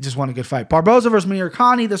just won a good fight. Barboza versus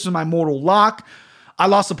Mirkani. This was my mortal lock. I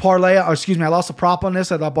lost a parlay. I lost a prop on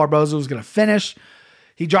this. I thought Barboza was going to finish.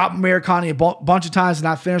 He dropped Mirkani a bunch of times and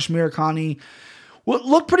not finished. Mirkani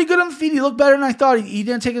looked pretty good on the feet. He looked better than I thought. He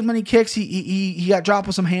didn't take as many kicks. He got dropped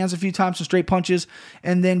with some hands a few times, some straight punches,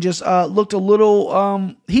 and then just looked a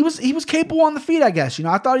little. He was capable on the feet, I guess.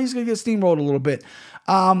 I thought he was going to get steamrolled a little bit.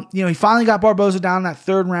 He finally got Barboza down in that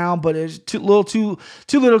third round, but it was too little,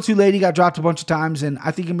 too late. He got dropped a bunch of times, and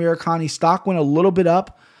I think Mirkani's stock went a little bit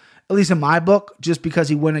up, at least in my book, just because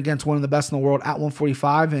he went against one of the best in the world at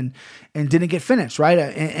 145 and didn't get finished, right?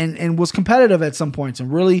 And was competitive at some points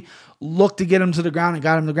and really looked to get him to the ground and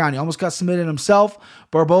got him to the ground. He almost got submitted himself.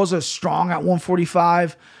 Barboza is strong at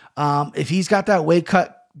 145. If he's got that weight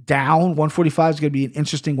cut down, 145 is going to be an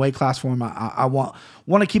interesting weight class for him. I want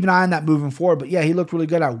to keep an eye on that moving forward. But yeah, he looked really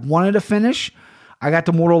good. I wanted to finish. I got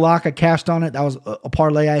the mortal lock. I cashed on it. That was a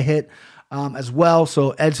parlay I hit as well.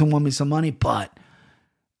 So Edson won me some money, but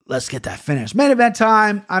let's get that finished. Main event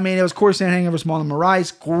time. It was Corey Sandhagen versus Marlon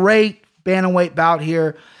Moraes. Great bantamweight bout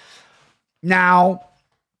here. Now,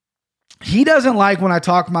 he doesn't like when I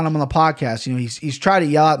talk about him on the podcast. He's tried to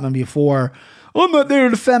yell at me before. I'm not there to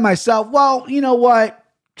defend myself. Well, you know what?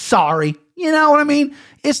 Sorry. You know what I mean?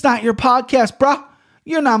 It's not your podcast, bro.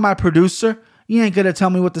 You're not my producer. You ain't going to tell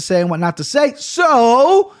me what to say and what not to say.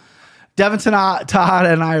 So, Devin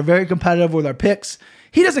Tejada and I are very competitive with our picks.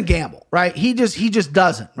 He doesn't gamble, right? He just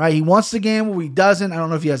doesn't, right? He wants to gamble. He doesn't. I don't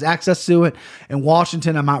know if he has access to it. In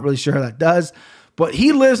Washington, I'm not really sure how that does. But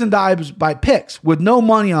he lives and dies by picks with no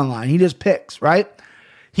money online. He just picks, right?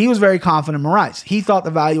 He was very confident in Moraes. He thought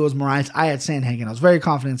the value was Moraes. I had Sandhagen. I was very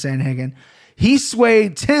confident in Sandhagen. He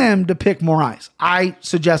swayed Tim to pick Moraes. I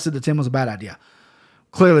suggested that Tim was a bad idea.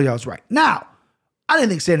 Clearly, I was right. Now, I didn't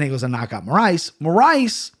think Sandhagen was a knockout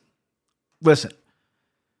Moraes, listen,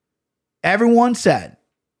 everyone said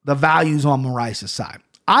the value's on Moraes' side.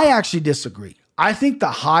 I actually disagree. I think the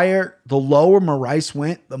lower Moraes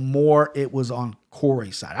went, the more it was on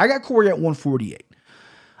Corey's side. I got Corey at 148.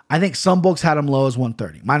 I think some books had him low as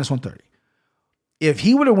 130, minus 130. If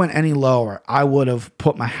he would have went any lower, I would have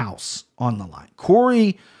put my house on the line.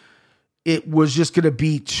 Corey, it was just going to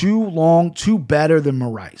be too long, too better than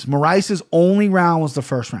Moraes. Moraes' only round was the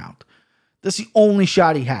first round. That's the only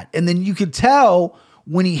shot he had. And then you could tell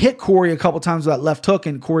when he hit Corey a couple times with that left hook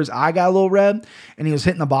and Corey's eye got a little red and he was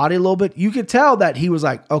hitting the body a little bit, you could tell that he was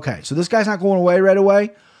like, okay, so this guy's not going away right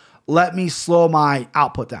away. Let me slow my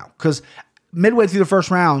output down. Because midway through the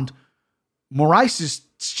first round, Moraes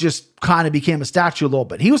just kind of became a statue a little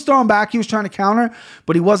bit. He was throwing back. He was trying to counter,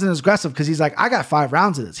 but he wasn't as aggressive because he's like, I got 5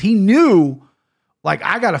 rounds of this. He knew Like,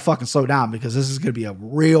 I got to fucking slow down because this is going to be a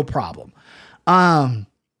real problem.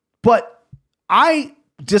 But I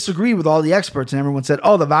disagree with all the experts, and everyone said,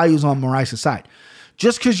 oh, the value's on Moraes' side.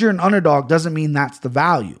 Just because you're an underdog doesn't mean that's the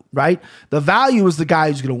value, right? The value is the guy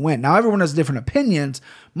who's going to win. Now, everyone has different opinions.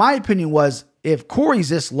 My opinion was, if Corey's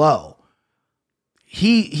this low,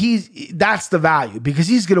 that's the value because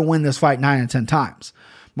he's going to win this fight 9 and 10 times.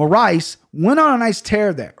 Moraes went on a nice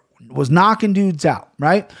tear there, was knocking dudes out,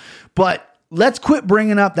 right? But let's quit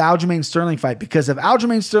bringing up the Aljamain Sterling fight, because if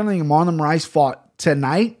Aljamain Sterling and Marlon Moraes fought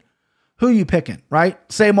tonight, who are you picking, right?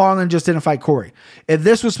 Say Marlon just didn't fight Corey. If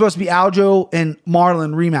this was supposed to be Aljo and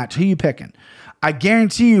Marlon rematch, who are you picking? I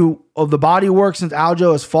guarantee you, of the body of work since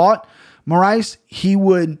Aljo has fought Moraes, he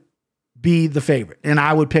would be the favorite, and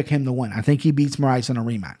I would pick him to win. I think he beats Moraes in a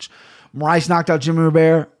rematch. Moraes knocked out Jimmy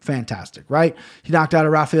Rivera, fantastic, right? He knocked out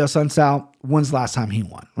Rafael Sunsao. When's the last time he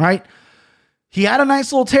won, right? He had a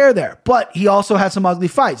nice little tear there, but he also had some ugly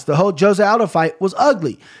fights. The whole Jose Aldo fight was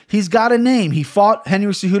ugly. He's got a name. He fought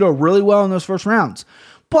Henry Cejudo really well in those first rounds.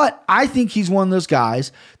 But I think he's one of those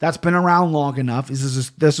guys that's been around long enough. This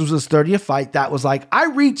was his 30th fight. That was like, I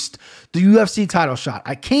reached the UFC title shot.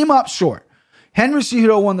 I came up short. Henry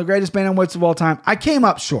Cejudo won the greatest bantamweights of all time. I came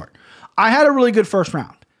up short. I had a really good first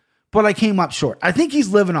round, but I came up short. I think he's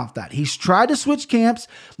living off that. He's tried to switch camps,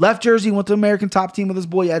 left Jersey, went to American Top Team with his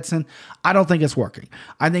boy Edson. I don't think it's working.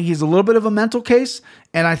 I think he's a little bit of a mental case,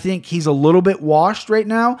 and I think he's a little bit washed right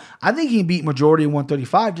now. I think he can beat majority in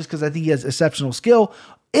 135 just because I think he has exceptional skill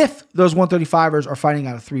if those 135ers are fighting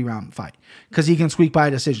out a 3-round fight, because he can squeak by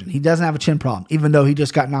a decision. He doesn't have a chin problem, even though he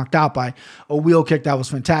just got knocked out by a wheel kick that was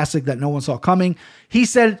fantastic that no one saw coming. He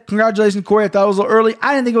said, congratulations, Corey. I thought it was a little early.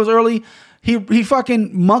 I didn't think it was early. He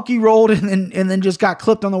fucking monkey rolled and then just got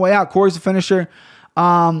clipped on the way out. Corey's the finisher.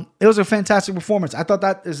 It was a fantastic performance. I thought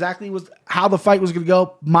that exactly was how the fight was going to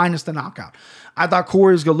go, minus the knockout. I thought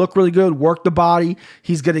Corey was going to look really good, work the body.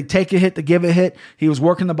 He's going to take a hit to give a hit. He was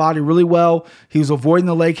working the body really well. He was avoiding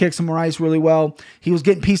the leg kicks of Moraes really well. He was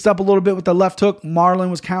getting pieced up a little bit with the left hook. Marlon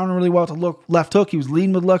was countering really well with the left hook. He was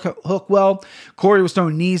leading with left hook well. Corey was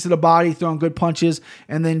throwing knees to the body, throwing good punches,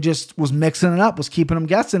 and then just was mixing it up, was keeping him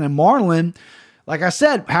guessing. And Marlon, like I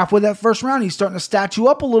said, halfway that first round, he's starting to stat you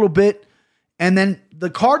up a little bit. And then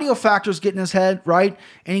the cardio factor's getting his head, right?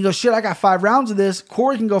 And he goes, shit, I got 5 rounds of this.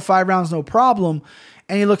 Corey can go 5 rounds, no problem.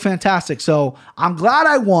 And he looked fantastic. So I'm glad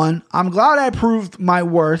I won. I'm glad I proved my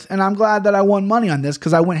worth. And I'm glad that I won money on this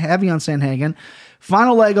because I went heavy on Sandhagen.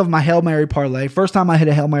 Final leg of my Hail Mary parlay. First time I hit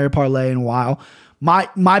a Hail Mary parlay in a while.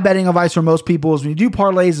 My betting advice for most people is when you do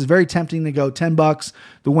parlays, it's very tempting to go $10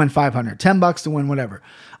 to win 500, $10 to win whatever.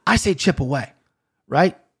 I say chip away,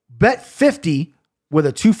 right? Bet 50 with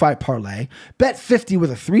a 2-fight parlay, bet 50 with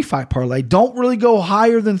a 3-fight parlay. Don't really go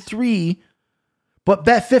higher than 3, but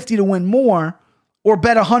bet 50 to win more, or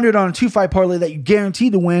bet 100 on a 2-fight parlay that you guarantee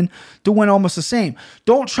to win almost the same.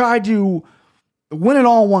 Don't try to win it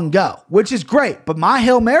all in one go, which is great. But my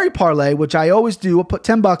Hail Mary parlay, which I always do, I put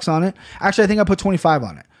 $10 on it. Actually, I think I put 25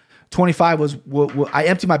 on it. 25 was I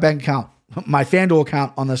emptied my bank account, my FanDuel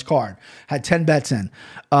account on this card. Had 10 bets in.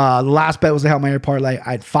 The last bet was the Hail Mary parlay.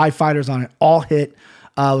 I had 5 fighters on it, all hit.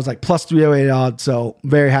 It was like plus 308 odds, so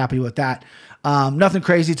very happy with that. Nothing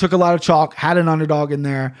crazy. Took a lot of chalk. Had an underdog in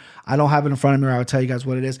there. I don't have it in front of me, or I would tell you guys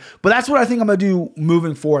what it is. But that's what I think I'm going to do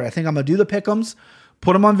moving forward. I think I'm going to do the pick'ems,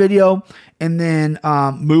 put them on video, and then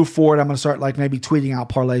move forward. I'm going to start like maybe tweeting out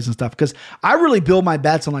parlays and stuff, because I really build my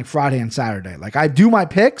bets on like Friday and Saturday. Like I do my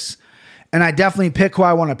picks, and I definitely pick who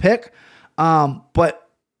I want to pick. But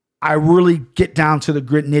I really get down to the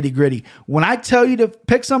nitty gritty. When I tell you to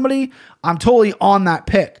pick somebody, I'm totally on that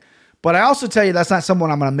pick. But I also tell you that's not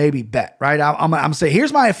someone I'm going to maybe bet, right? I'm going to say,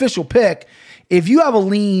 here's my official pick. If you have a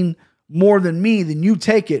lean more than me, then you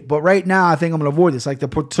take it. But right now, I think I'm going to avoid this, like the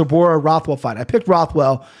Tabora Rothwell fight. I picked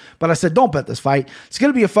Rothwell, but I said, don't bet this fight. It's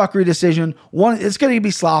going to be a fuckery decision. It's going to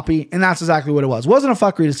be sloppy, and that's exactly what it was. It wasn't a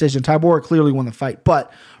fuckery decision. Tabora clearly won the fight,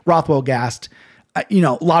 but Rothwell gassed. A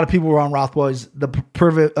lot of people were on Rothwell. He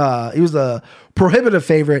was the prohibitive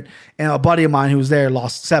favorite, and a buddy of mine who was there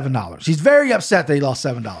lost $7. He's very upset that he lost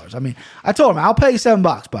 $7. I mean, I told him, I'll pay you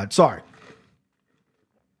 $7, bud. Sorry.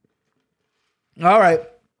 All right.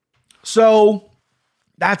 So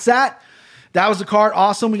that's that. That was the card.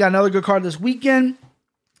 Awesome. We got another good card this weekend,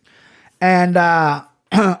 and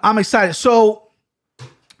I'm excited. So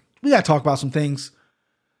we got to talk about some things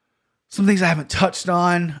I haven't touched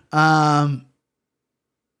on.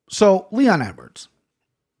 So Leon Edwards,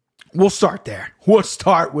 we'll start there. We'll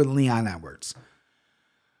start with Leon Edwards.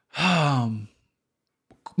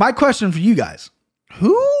 My question for you guys,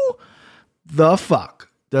 who the fuck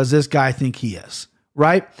does this guy think he is?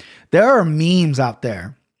 right? There are memes out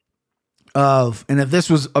there of, and if this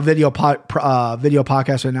was a video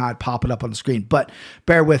podcast right now, I'd pop it up on the screen, but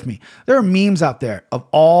bear with me. There are memes out there of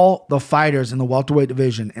all the fighters in the welterweight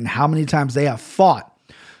division and how many times they have fought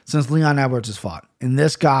since Leon Edwards has fought. And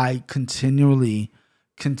this guy continually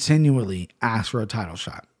asks for a title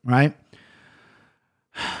shot, right?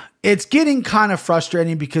 It's getting kind of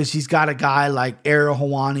frustrating because he's got a guy like Ariel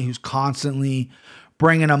Helwani who's constantly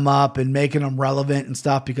bringing him up and making him relevant and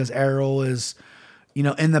stuff because Ariel is,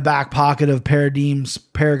 in the back pocket of Paradigm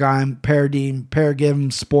Sports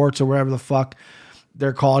or whatever the fuck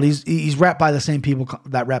they're called. He's repped by the same people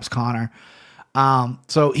that reps Conor.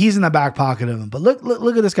 So he's in the back pocket of him. But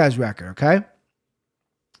look at this guy's record, okay?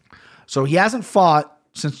 So he hasn't fought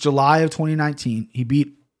since July of 2019. He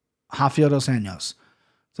beat Rafael dos Anjos.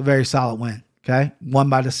 It's a very solid win, okay? Won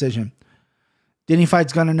by decision. Then he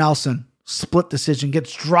fights Gunnar Nelson. Split decision.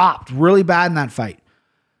 Gets dropped really bad in that fight.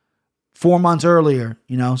 4 months earlier,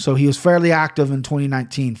 so he was fairly active in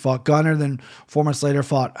 2019. Fought Gunnar, then 4 months later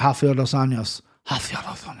fought Rafael dos Anjos.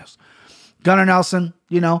 Gunnar Nelson,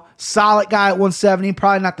 solid guy at 170.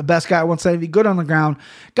 Probably not the best guy at 170. Good on the ground.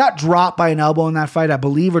 Got dropped by an elbow in that fight, I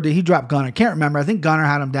believe, or did he drop Gunnar? Can't remember. I think Gunnar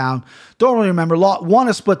had him down. Don't really remember. Won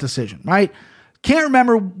a split decision, right? Can't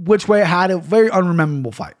remember which way it had it. Very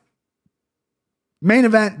unrememberable fight. Main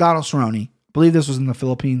event, Donald Cerrone. I believe this was in the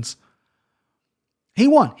Philippines. He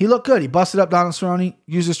won. He looked good. He busted up Donald Cerrone,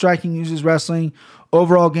 used his striking, used his wrestling.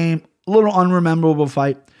 Overall game, a little unrememberable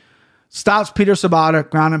fight. Stops Peter Sabata,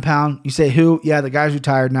 ground and pound. You say who? Yeah, the guy's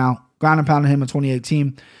retired now. Ground and pounded him in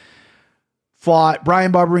 2018. Fought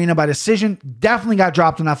Brian Barberena by decision. Definitely got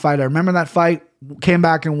dropped in that fight. I remember that fight. Came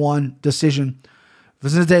back and won. Decision.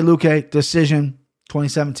 Vicente Luque, decision.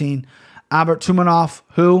 2017. Albert Tumanov,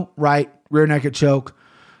 who? Right. Rear naked choke.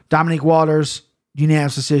 Dominique Waters,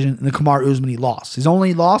 unanimous decision. And the Kamaru Usman, he lost. His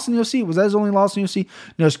only loss in UFC? Was that his only loss in UFC?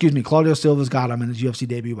 No, excuse me. Claudio Silva's got him in his UFC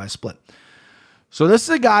debut by split. So this is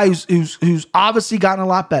a guy who's obviously gotten a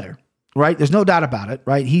lot better, right? There's no doubt about it,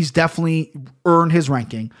 right? He's definitely earned his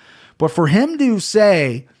ranking. But for him to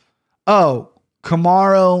say, oh,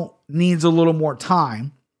 Kamaru needs a little more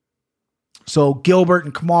time, so Gilbert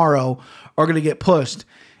and Kamaru are going to get pushed,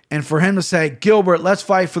 and for him to say, Gilbert, let's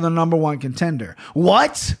fight for the number one contender.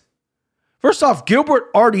 What? First off, Gilbert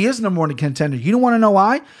already is the number one contender. You don't want to know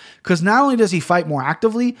why? Because not only does he fight more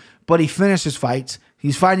actively, but he finishes fights.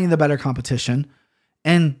 He's fighting the better competition.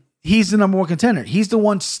 And he's the number one contender. He's the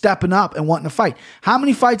one stepping up and wanting to fight. How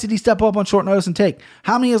many fights did he step up on short notice and take?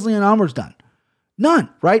 How many has Leon Edwards done? None,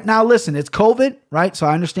 right? Now, listen, it's COVID, right? So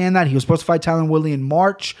I understand that. He was supposed to fight Tyron Woodley in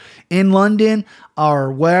March in London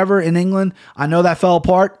or wherever in England. I know that fell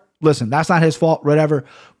apart. Listen, that's not his fault, whatever.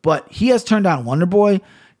 But he has turned down Wonderboy,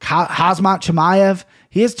 Khamzat Chimaev.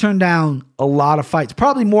 He has turned down a lot of fights,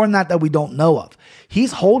 probably more than that we don't know of.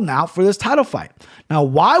 He's holding out for this title fight. Now,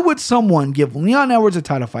 why would someone give Leon Edwards a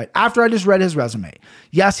title fight after I just read his resume?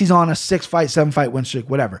 Yes, he's on a 6-fight, 7-fight win streak,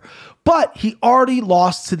 whatever. But he already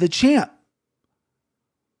lost to the champ.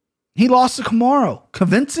 He lost to Kamaru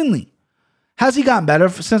convincingly. Has he gotten better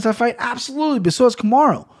since that fight? Absolutely, but so has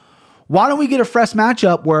Kamaru. Why don't we get a fresh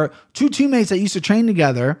matchup where two teammates that used to train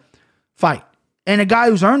together fight? And a guy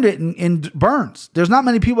who's earned it in Burns. There's not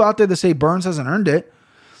many people out there that say Burns hasn't earned it.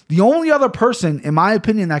 The only other person, in my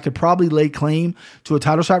opinion, that could probably lay claim to a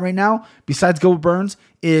title shot right now, besides Gilbert Burns,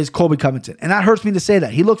 is Colby Covington. And that hurts me to say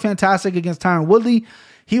that. He looked fantastic against Tyron Woodley.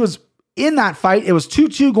 He was in that fight. It was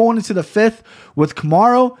 2-2 going into the 5th with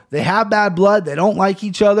Kamaru. They have bad blood. They don't like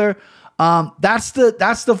each other. That's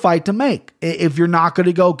the fight to make if you're not going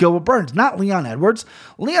to go Gilbert Burns, not Leon Edwards.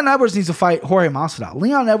 Leon Edwards needs to fight Jorge Masvidal.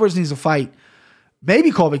 Leon Edwards needs to fight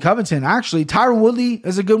maybe Colby Covington. Actually, Tyron Woodley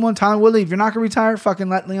is a good one. Tyron Woodley, if you're not going to retire, fucking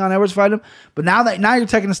let Leon Edwards fight him. But now you're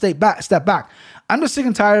taking a step back. I'm just sick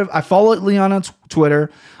and tired of. I follow Leon on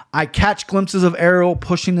Twitter. I catch glimpses of Ariel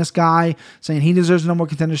pushing this guy, saying he deserves a number one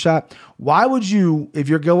contender shot. Why would you, if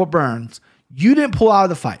you're Gilbert Burns, you didn't pull out of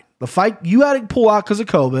the fight? The fight you had to pull out because of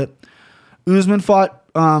COVID. Usman fought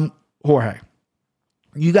Jorge.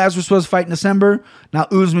 You guys were supposed to fight in December. Now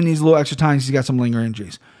Usman needs a little extra time because he's got some lingering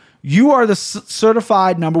injuries. You are the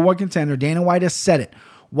certified number one contender. Dana White has said it.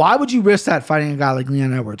 Why would you risk that fighting a guy like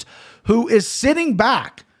Leon Edwards, who is sitting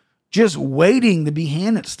back, just waiting to be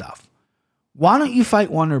handed stuff? Why don't you fight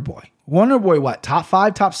Wonderboy? Wonderboy, what? Top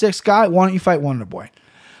 5, top 6 guy? Why don't you fight Wonderboy? A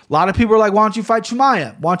lot of people are like, why don't you fight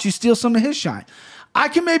Chimaev? Why don't you steal some of his shine? I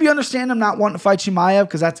can maybe understand him not wanting to fight Chimaev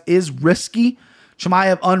because that is risky.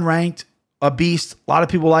 Chimaev unranked, a beast. A lot of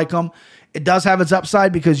people like him. It does have its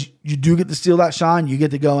upside because you do get to steal that shine. You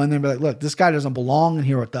get to go in there and be like, look, this guy doesn't belong in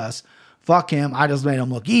here with us. Fuck him. I just made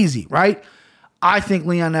him look easy, right? I think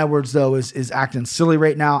Leon Edwards, though, is acting silly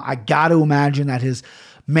right now. I got to imagine that his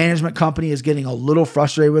management company is getting a little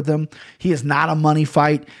frustrated with him. He is not a money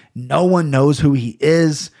fight. No one knows who he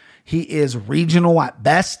is. He is regional at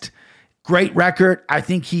best. Great record. I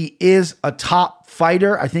think he is a top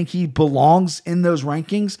fighter. I think he belongs in those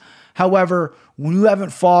rankings. However, when you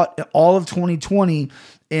haven't fought all of 2020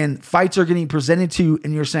 and fights are getting presented to you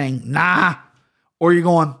and you're saying, nah, or you're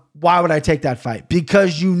going, why would I take that fight?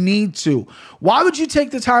 Because you need to. Why would you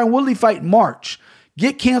take the Tyron Woodley fight in March?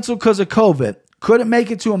 Get canceled because of COVID. Couldn't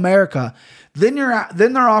make it to America. Then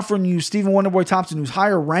they're offering you Stephen Wonderboy Thompson, who's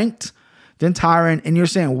higher ranked than Tyron, and you're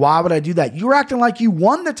saying, why would I do that? You're acting like you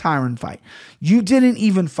won the Tyron fight. You didn't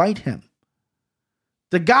even fight him.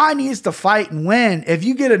 The guy needs to fight and win. If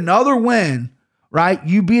you get another win, right,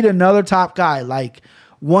 you beat another top guy like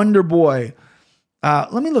Wonderboy.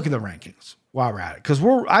 Let me look at the rankings while we're at it, because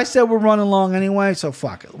I said we're running long anyway, so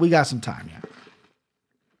fuck it. We got some time here.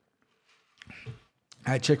 I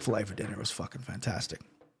had Chick-fil-A for dinner. It was fucking fantastic.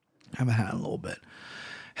 Haven't had it in a little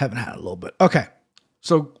bit. Okay.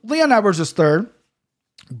 So Leon Edwards is third.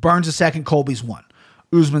 Burns is second. Colby's one.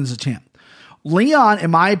 Usman's a champ. Leon, in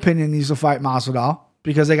my opinion, needs to fight Masvidal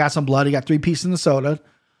because they got some blood. He got 3 pieces in the soda.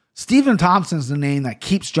 Stephen Thompson's the name that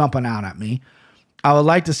keeps jumping out at me. I would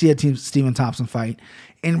like to see a Stephen Thompson fight.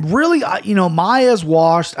 And really, Maia's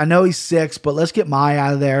washed. I know he's 6, but let's get Maia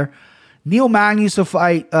out of there. Neil Magny used to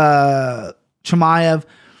fight Chimaev.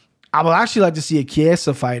 I would actually like to see a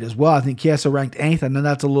Chiesa fight as well. I think Chiesa ranked 8th. I know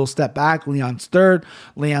that's a little step back. Leon's 3rd.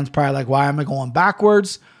 Leon's probably like, why am I going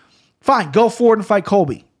backwards? Fine, go forward and fight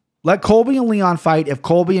Colby. Let Colby and Leon fight. If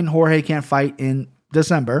Colby and Jorge can't fight in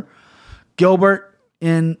December, Gilbert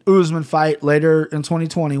and Usman fight later in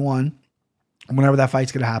 2021, whenever that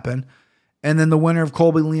fight's going to happen. And then the winner of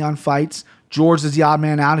Colby Leon fights. George is the odd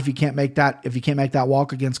man out if you can't make that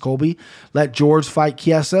walk against Colby. Let George fight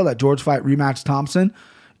Chiesa. Let George fight rematch Thompson.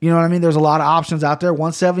 You know what I mean? There's a lot of options out there.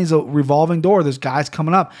 170 is a revolving door. There's guys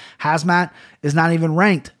coming up. Hazmat is not even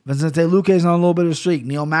ranked. Vicente Luque is on a little bit of a streak.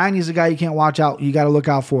 Neil Magny is a guy you can't watch out. You got to look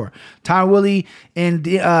out for. Tyron Woodley and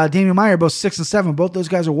Damian Maia are both 6 and 7. Both those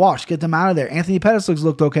guys are washed. Get them out of there. Anthony Pettis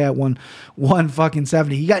looked okay at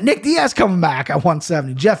 170. You got Nick Diaz coming back at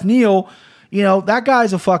 170. Jeff Neal, that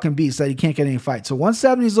guy's a fucking beast that he can't get any fight. So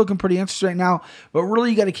 170 is looking pretty interesting right now, but really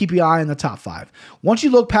you got to keep your eye on the top 5. Once you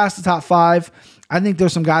look past the top 5, I think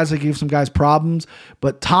there's some guys that give some guys problems,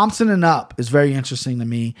 but Thompson and up is very interesting to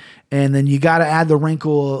me. And then you got to add the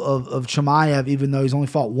wrinkle of Chimaev, even though he's only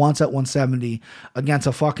fought once at 170 against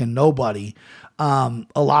a fucking nobody. A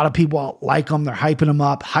lot of people like him. They're hyping him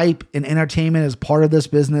up. Hype and entertainment is part of this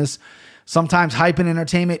business. Sometimes hype and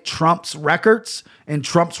entertainment trumps records and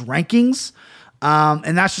trumps rankings.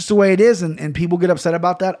 And that's just the way it is. And people get upset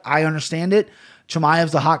about that. I understand it.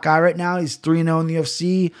 Chimaev's the hot guy right now. He's 3-0 in the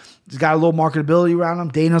UFC. He's got a little marketability around him.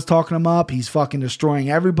 Dana's talking him up. He's fucking destroying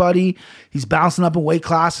everybody. He's bouncing up in weight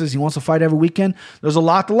classes. He wants to fight every weekend. There's a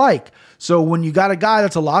lot to like. So when you got a guy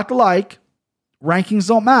that's a lot to like, rankings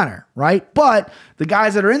don't matter, right? But the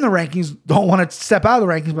guys that are in the rankings don't want to step out of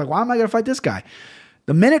the rankings. Like, why am I going to fight this guy?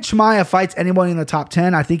 The minute Chimaev fights anybody in the top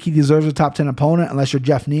 10, I think he deserves a top 10 opponent, unless you're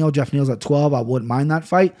Jeff Neal. Jeff Neal's at 12. I wouldn't mind that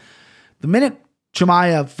fight. The minute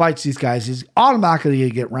Chimaev fights these guys, he's automatically going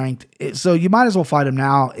to get ranked. So you might as well fight him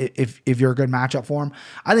now if you're a good matchup for him.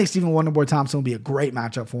 I think Stephen Wonderboy Thompson will be a great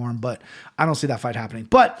matchup for him, but I don't see that fight happening.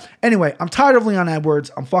 But anyway, I'm tired of Leon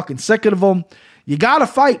Edwards. I'm fucking sick of him. You got to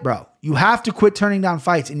fight, bro. You have to quit turning down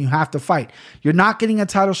fights, and you have to fight. You're not getting a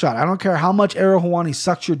title shot. I don't care how much Ariel Helwani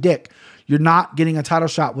sucks your dick. You're not getting a title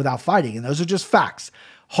shot without fighting, and those are just facts.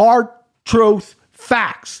 Hard truth,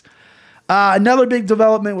 facts. Another big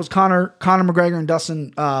development was Conor McGregor and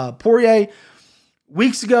Dustin Poirier. 2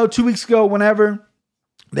 weeks ago, whenever,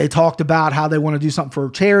 they talked about how they want to do something for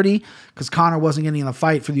charity because Conor wasn't getting in the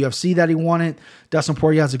fight for the UFC that he wanted. Dustin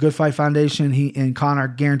Poirier has a Good Fight Foundation. He and Conor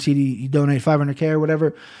guaranteed he donate $500K or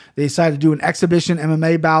whatever. They decided to do an exhibition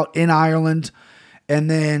MMA bout in Ireland. And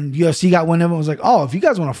then UFC got wind of it and was like, oh, if you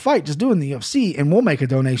guys want to fight, just do it in the UFC and we'll make a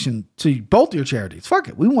donation to both your charities. Fuck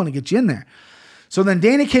it. We want to get you in there. So then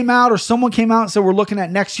Dana came out or someone came out and said, we're looking at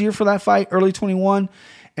next year for that fight, early 21.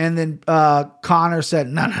 And then Conor said,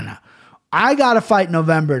 no. I got to fight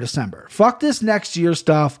November, December. Fuck this next year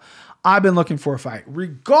stuff. I've been looking for a fight.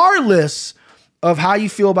 Regardless of how you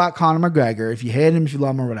feel about Conor McGregor, if you hate him, if you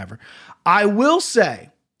love him or whatever, I will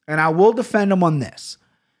say, and I will defend him on this,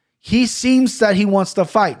 he seems that he wants to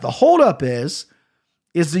fight. The holdup is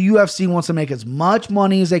the UFC wants to make as much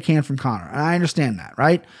money as they can from Conor. And I understand that,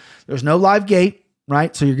 right? There's no live gate,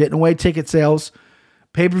 right? So you're getting away ticket sales.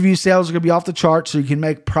 Pay-per-view sales are going to be off the chart, so you can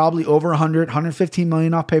make probably over 115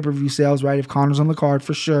 million off pay-per-view sales, right? If Conor's on the card,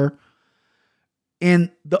 for sure.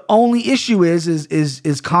 And the only issue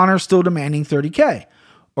is Conor still demanding 30K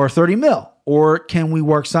or 30 mil? Or can we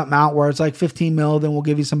work something out where it's like 15 mil, then we'll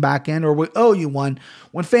give you some back end, or we owe you one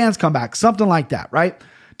when fans come back, something like that, right?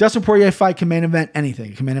 Dustin Poirier fight can main event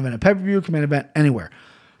anything. Can main event a pay-per-view, can main event anywhere.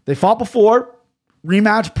 They fought before.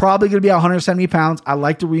 Rematch, probably going to be 170 pounds. I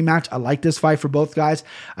like the rematch. I like this fight for both guys.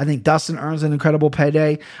 I think Dustin earns an incredible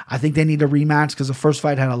payday. I think they need a rematch because the first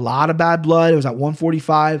fight had a lot of bad blood. It was at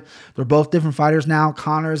 145. They're both different fighters now.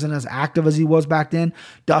 Conor isn't as active as he was back then.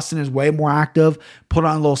 Dustin is way more active. Put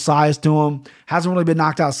on a little size to him. Hasn't really been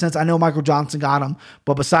knocked out since. I know Michael Johnson got him,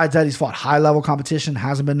 but besides that, he's fought high-level competition.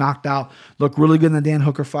 Hasn't been knocked out. Looked really good in the Dan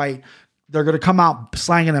Hooker fight. They're going to come out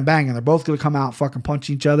slanging and banging. They're both going to come out fucking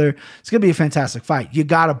punching each other. It's going to be a fantastic fight. You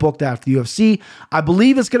got to book that for the UFC. I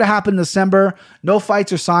believe it's going to happen in December. No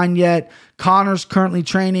fights are signed yet. Conor's currently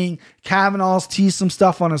training. Kavanaugh's teased some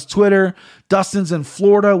stuff on his Twitter. Dustin's in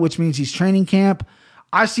Florida, which means he's training camp.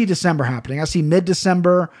 I see December happening. I see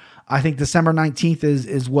mid-December. I think December 19th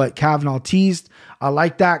is what Kavanaugh teased. I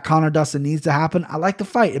like that. Conor Dustin needs to happen. I like the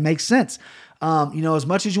fight. It makes sense. As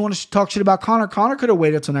much as you want to talk shit about Conor could have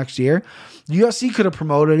waited till next year. The UFC could have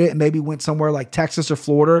promoted it and maybe went somewhere like Texas or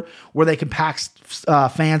Florida where they can pack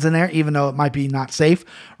fans in there, even though it might be not safe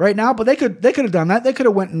right now. But they could have done that. They could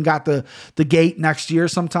have went and got the gate next year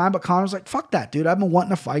sometime. But Conor's like, fuck that, dude. I've been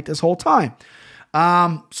wanting to fight this whole time.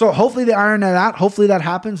 So hopefully they iron that out. Hopefully that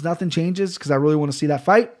happens. Nothing changes because I really want to see that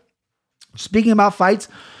fight. Speaking about fights,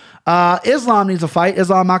 Islam needs a fight.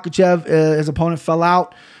 Islam Makhachev, his opponent fell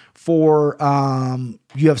out for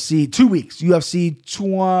UFC 2 weeks. A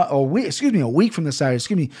week from this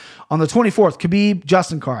Saturday. On the 24th, Khabib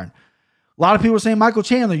Justin card. A lot of people are saying, Michael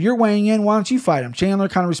Chandler, you're weighing in. Why don't you fight him? Chandler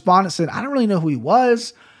kind of responded and said, I don't really know who he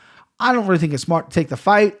was. I don't really think it's smart to take the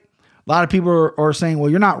fight. A lot of people are saying, well,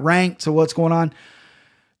 you're not ranked, so what's going on?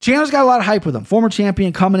 Chandler's got a lot of hype with him. Former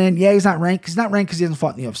champion coming in. Yeah, he's not ranked. He's not ranked because he hasn't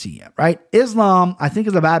fought in the UFC yet, right? Islam, I think,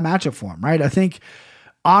 is a bad matchup for him, right? I think,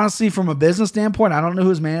 honestly, from a business standpoint, I don't know who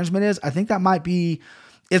his management is. I think that might be,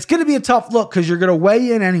 it's going to be a tough look because you're going to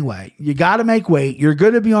weigh in anyway. You got to make weight. You're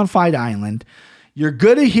going to be on Fight Island. You're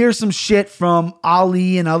going to hear some shit from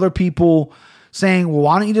Ali and other people saying, well,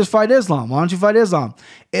 why don't you just fight Islam? Why don't you fight Islam?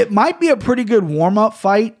 It might be a pretty good warm-up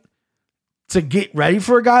fight to get ready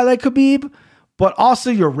for a guy like Khabib, but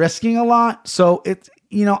also you're risking a lot. So it's,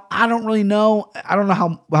 I don't really know. I don't know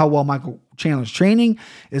how well Michael Chandler's training.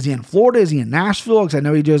 Is he in Florida? Is he in Nashville? Because I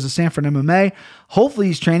know he does the Sanford MMA. Hopefully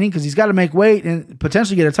he's training because he's got to make weight and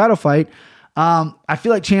potentially get a title fight. I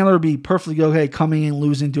feel like Chandler would be perfectly okay coming in,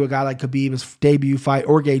 losing to a guy like Khabib, his debut fight,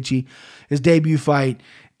 or Gaethje, his debut fight,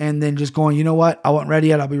 and then just going, you know what? I wasn't ready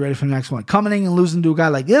yet. I'll be ready for the next one. Coming in and losing to a guy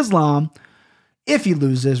like Islam, if he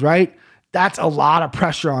loses, right? That's a lot of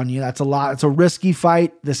pressure on you. That's a lot. It's a risky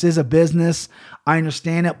fight. This is a business. I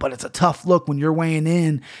understand it, but it's a tough look when you're weighing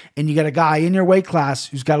in and you got a guy in your weight class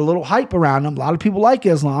who's got a little hype around him. A lot of people like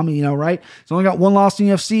Islam, right? He's only got one loss in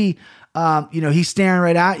UFC. He's staring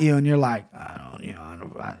right at you and you're like,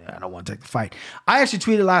 I don't want to take the fight. I actually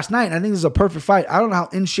tweeted last night, and I think this is a perfect fight. I don't know how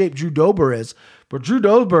in shape Drew Dober is, but Drew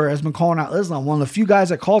Dober has been calling out Islam. One of the few guys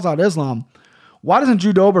that calls out Islam. Why doesn't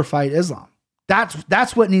Drew Dober fight Islam?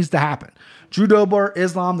 That's what needs to happen. Drew Dober,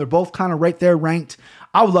 Islam, they're both kind of right there ranked.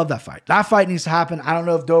 I would love that fight. That fight needs to happen. I don't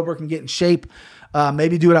know if Dober can get in shape.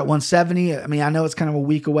 Maybe do it at 170. I mean, I know it's kind of a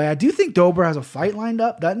week away. I do think Dober has a fight lined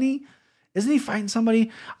up, doesn't he? Isn't he fighting somebody?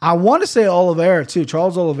 I want to say Oliveira too.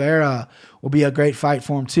 Charles Oliveira will be a great fight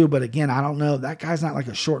for him too. But again, I don't know. That guy's not like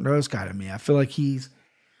a short nose guy to me. I feel like he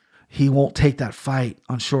won't take that fight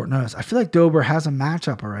on short notice. I feel like Dober has a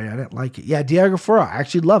matchup already. I didn't like it. Yeah, Diego Ferreira. I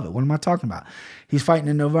actually love it. What am I talking about? He's fighting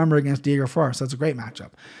in November against Diego Ferreira, so that's a great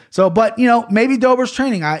matchup. So, but, maybe Dober's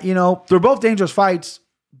training. They're both dangerous fights.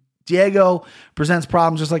 Diego presents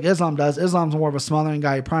problems just like Islam does. Islam's more of a smothering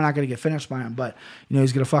guy. You're probably not going to get finished by him, but,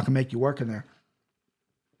 he's going to fucking make you work in there.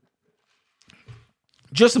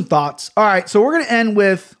 Just some thoughts. All right, so we're going to end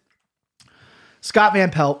with Scott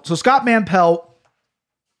Van Pelt. So Scott Van Pelt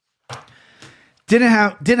didn't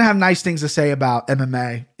have nice things to say about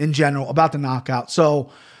MMA in general, about the knockout.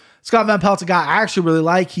 So Scott Van Pelt's a guy I actually really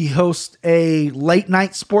like. He hosts a late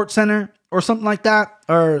night sports center or something like that.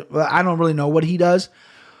 Or I don't really know what he does.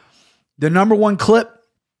 The number one clip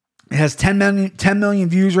has 10 million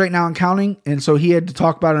views right now and counting. And so he had to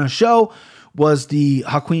talk about it on a show was the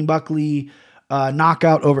Hakeem Buckley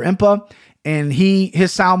knockout over Impa. And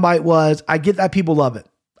his soundbite was, I get that people love it.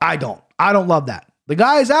 I don't love that. The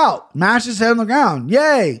guy's out, mashed his head on the ground.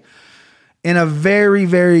 Yay. in a very,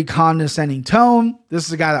 very condescending tone. This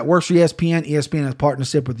is a guy that works for ESPN. ESPN has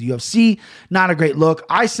partnership with the UFC. Not a great look.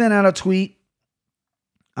 I sent out a tweet.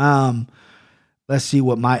 Let's see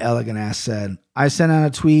what my elegant ass said. I sent out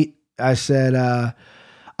a tweet. I said,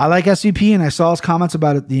 I like SVP, and I saw his comments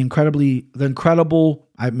about it. The incredible,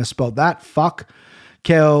 I misspelled that. Fuck.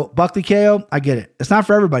 KO, Buckley KO, I get it. It's not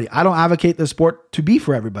for everybody. I don't advocate the sport to be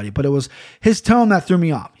for everybody, but it was his tone that threw me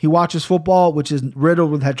off. He watches football, which is riddled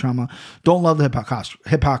with head trauma. Don't love the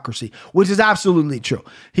hypocrisy, which is absolutely true.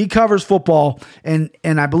 He covers football, and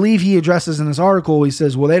I believe he addresses in this article, he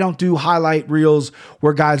says, well, they don't do highlight reels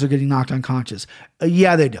where guys are getting knocked unconscious.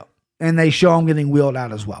 Yeah, they do. And they show them getting wheeled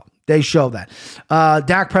out as well. They show that.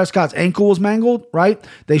 Dak Prescott's ankle was mangled, right?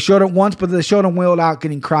 They showed it once, but they showed him wheeled out,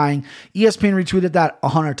 getting crying. ESPN retweeted that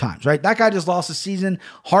 100 times, right? That guy just lost a season,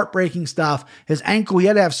 heartbreaking stuff. His ankle, he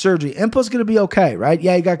had to have surgery. Impa's going to be okay, right?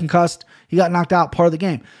 Yeah, he got concussed. He got knocked out, part of the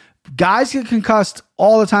game. Guys get concussed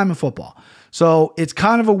all the time in football. So it's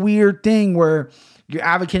kind of a weird thing where you're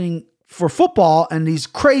advocating for football and these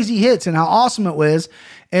crazy hits and how awesome it was.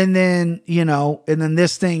 And then,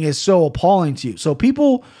 this thing is so appalling to you. So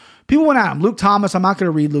people went at him. Luke Thomas, I'm not going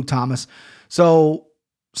to read Luke Thomas. So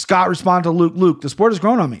Scott responded to Luke, the sport has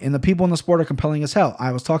grown on me, and the people in the sport are compelling as hell.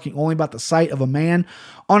 I was talking only about the sight of a man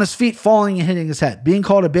on his feet falling and hitting his head. Being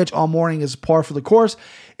called a bitch all morning is par for the course.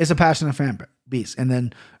 It's a passionate fan beast. And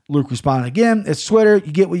then Luke responded again. It's Twitter.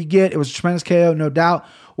 You get what you get. It was a tremendous KO, no doubt.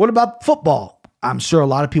 What about football? I'm sure a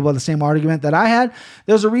lot of people had the same argument that I had.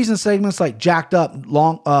 There's a reason segments like Jacked Up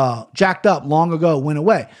long ago went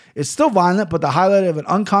away. It's still violent, but the highlight of an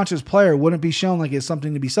unconscious player wouldn't be shown like it's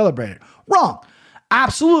something to be celebrated. Wrong.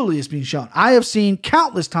 Absolutely, it's being shown. I have seen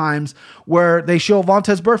countless times where they show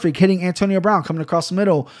Vontaze Burfict hitting Antonio Brown coming across the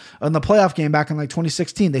middle in the playoff game back in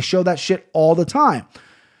 2016. They show that shit all the time.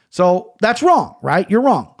 So that's wrong, right? You're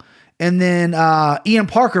wrong. And then Ian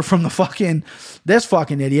Parker from this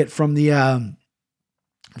fucking idiot from the Andy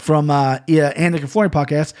and Florian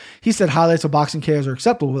podcast, he said highlights of boxing KOs are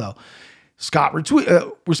acceptable though. Scott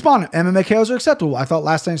responded, MMA KOs are acceptable. I thought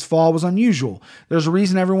last night's fall was unusual. There's a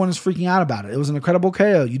reason everyone is freaking out about it. It was an incredible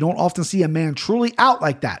KO. You don't often see a man truly out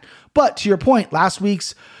like that. But to your point, last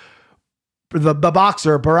week's the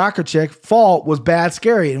boxer Barakachik fall was bad,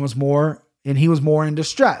 scary, and he was more in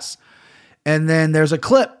distress. And then there's a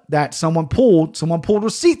clip that someone pulled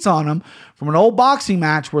receipts on him from an old boxing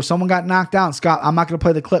match where someone got knocked out. Scott, I'm not going to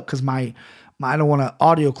play the clip because I don't want to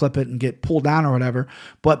audio clip it and get pulled down or whatever.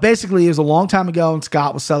 But basically, it was a long time ago, and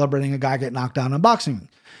Scott was celebrating a guy getting knocked down in a boxing ring.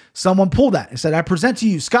 Someone pulled that and said, I present to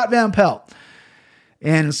you Scott Van Pelt.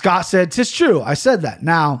 And Scott said, "'Tis true. I said that."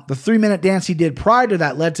 Now, the 3-minute dance he did prior to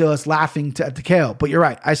that led to us laughing at the KO. But you're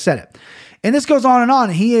right. I said it. And this goes on and on.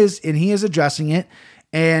 He is addressing it.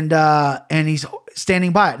 And he's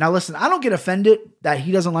standing by it. Now, listen, I don't get offended that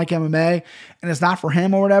he doesn't like MMA and it's not for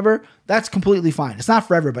him or whatever. That's completely fine. It's not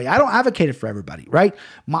for everybody. I don't advocate it for everybody, right?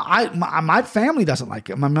 My family doesn't like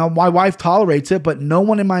it. My wife tolerates it, but no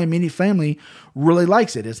one in my immediate family really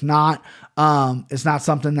likes it. It's not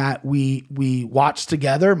something that we watch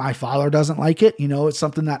together. My father doesn't like it. It's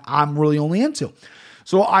something that I'm really only into.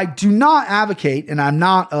 So I do not advocate, and I'm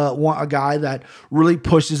not a guy that really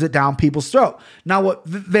pushes it down people's throat. Now, what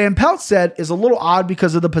Van Pelt said is a little odd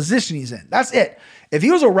because of the position he's in. That's it. If he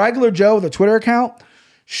was a regular Joe with a Twitter account,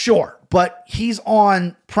 sure. But he's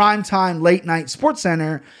on primetime late night Sports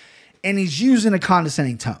Center, and he's using a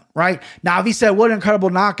condescending tone, right? Now, if he said, what an incredible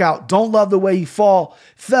knockout, don't love the way he fell,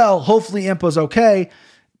 hopefully Impa's okay,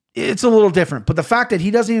 it's a little different. But the fact that he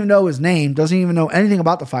doesn't even know his name, doesn't even know anything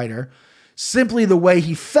about the fighter, simply the way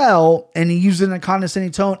he fell, and he used it in a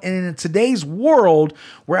condescending tone. And in today's world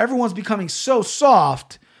where everyone's becoming so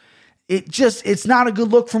soft, it's not a good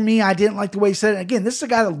look for me. I didn't like the way he said it. Again, this is a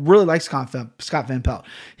guy that really likes Scott Van Pelt.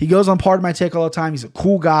 He goes on Part of My Take all the time. He's a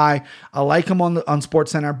cool guy. I like him on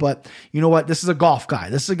Sports Center, but you know what? This is a golf guy.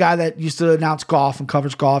 This is a guy that used to announce golf and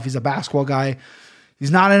covers golf. He's a basketball guy.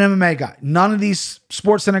 He's not an MMA guy. None of these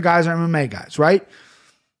Sports Center guys are MMA guys, right?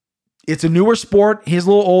 It's a newer sport. He's a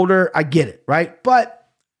little older. I get it, right? But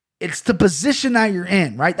it's the position that you're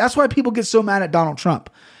in, right? That's why people get so mad at Donald Trump.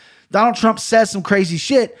 Donald Trump says some crazy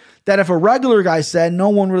shit that if a regular guy said, no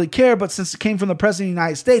one really cared. But since it came from the president of the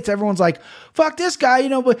United States, everyone's like, fuck this guy,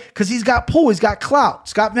 because he's got pull, he's got clout.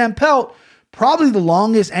 Scott Van Pelt, probably the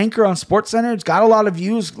longest anchor on Sports Center. It's got a lot of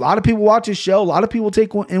views. A lot of people watch his show. A lot of people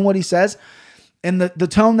take in what he says. And the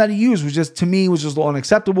tone that he used was just, to me, was just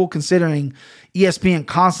unacceptable, considering ESPN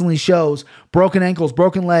constantly shows broken ankles,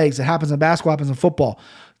 broken legs. It happens in basketball, happens in football.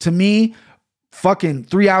 To me, fucking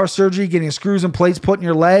 3-hour surgery, getting screws and plates put in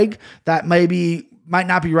your leg that maybe might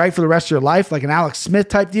not be right for the rest of your life, like an Alex Smith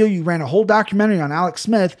type deal. You ran a whole documentary on Alex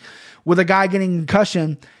Smith with a guy getting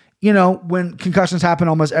concussion. You know, when concussions happen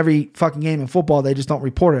almost every fucking game in football, they just don't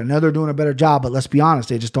report it. I know they're doing a better job, but let's be honest,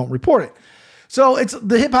 they just don't report it. So it's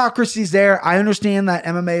the hypocrisy's there. I understand that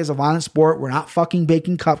MMA is a violent sport. We're not fucking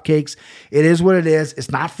baking cupcakes. It is what it is. It's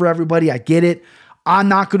not for everybody. I get it. I'm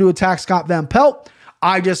not going to attack Scott Van Pelt.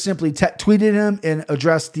 I just simply tweeted him and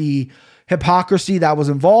addressed the hypocrisy that was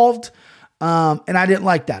involved. And I didn't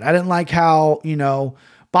like that. I didn't like how, you know,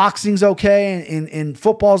 boxing's okay and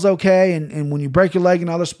football's okay. And when you break your leg in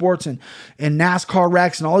other sports and NASCAR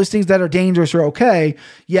wrecks and all these things that are dangerous are okay.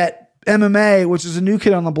 Yet MMA, which is a new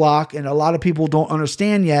kid on the block and a lot of people don't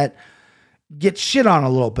understand yet, gets shit on a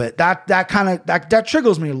little bit. That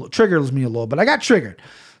triggers me a little bit. I got triggered.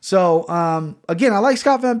 So, again, I like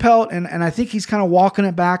Scott Van Pelt and I think he's kind of walking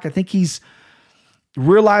it back. I think he's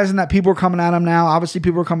realizing that people are coming at him now. Obviously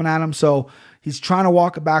people are coming at him. So he's trying to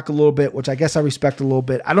walk it back a little bit, which I guess I respect a little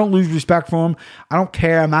bit. I don't lose respect for him. I don't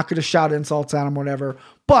care. I'm not going to shout insults at him, whatever.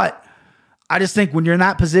 But I just think when you're in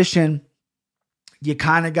that position, you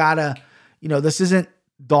kind of gotta, you know, this isn't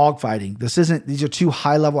dogfighting. These are two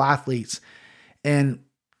high level athletes and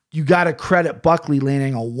you got to credit Buckley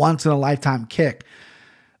landing a once in a lifetime kick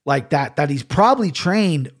like that he's probably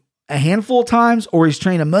trained a handful of times or he's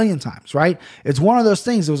trained a million times, right? It's one of those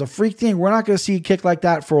things. It was a freak thing. We're not going to see a kick like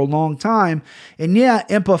that for a long time. And yeah,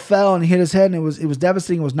 Impa fell and hit his head and it was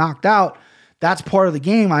devastating. It was knocked out. That's part of the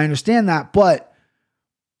game. I understand that, but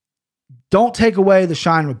don't take away the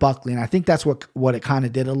shine with Buckley. And I think that's what it kind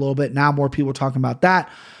of did a little bit. Now more people are talking about that.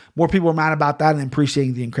 More people are mad about that and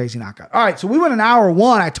appreciating the crazy knockout. All right, so we went an hour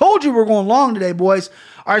one. I told you we're going long today, boys.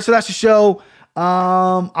 All right, so that's the show.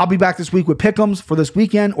 I'll be back this week with pick'ems for this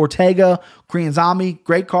weekend. Ortega, Korean Zombie,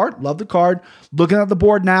 great card. Love the card. Looking at the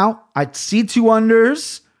board now, I see two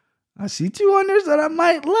unders that I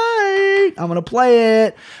might like. I'm going to play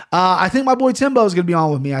it. I think my boy Timbo is going to be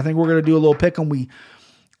on with me. I think we're going to do a little pick'em.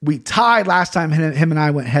 We tied last time. Him and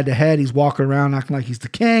I went head to head. He's walking around acting like he's the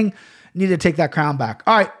king. Need to take that crown back.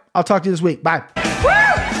 All right. I'll talk to you this week. Bye. Woo!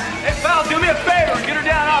 Hey, pal, do me a favor. Get her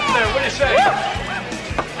down off there. What do you say? Woo!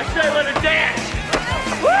 I say let her dance.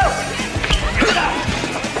 Woo!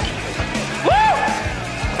 Woo!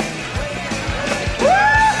 Woo!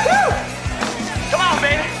 Woo! Come on,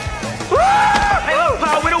 baby. Woo! Hey, look,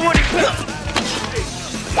 pal, we don't want you.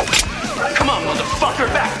 Come on,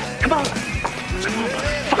 motherfucker. Back. Come on. Come on,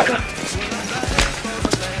 motherfucker.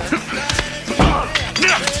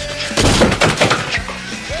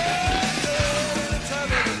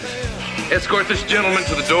 Escort this gentleman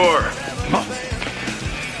to the door. Come on.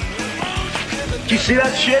 Do you see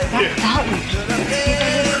that shit?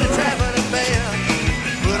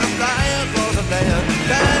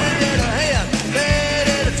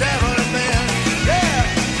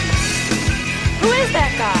 Who is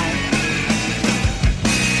that guy?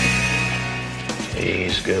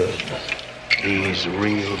 He's good. He's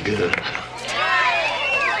real good.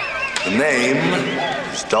 The name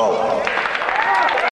is Dalton.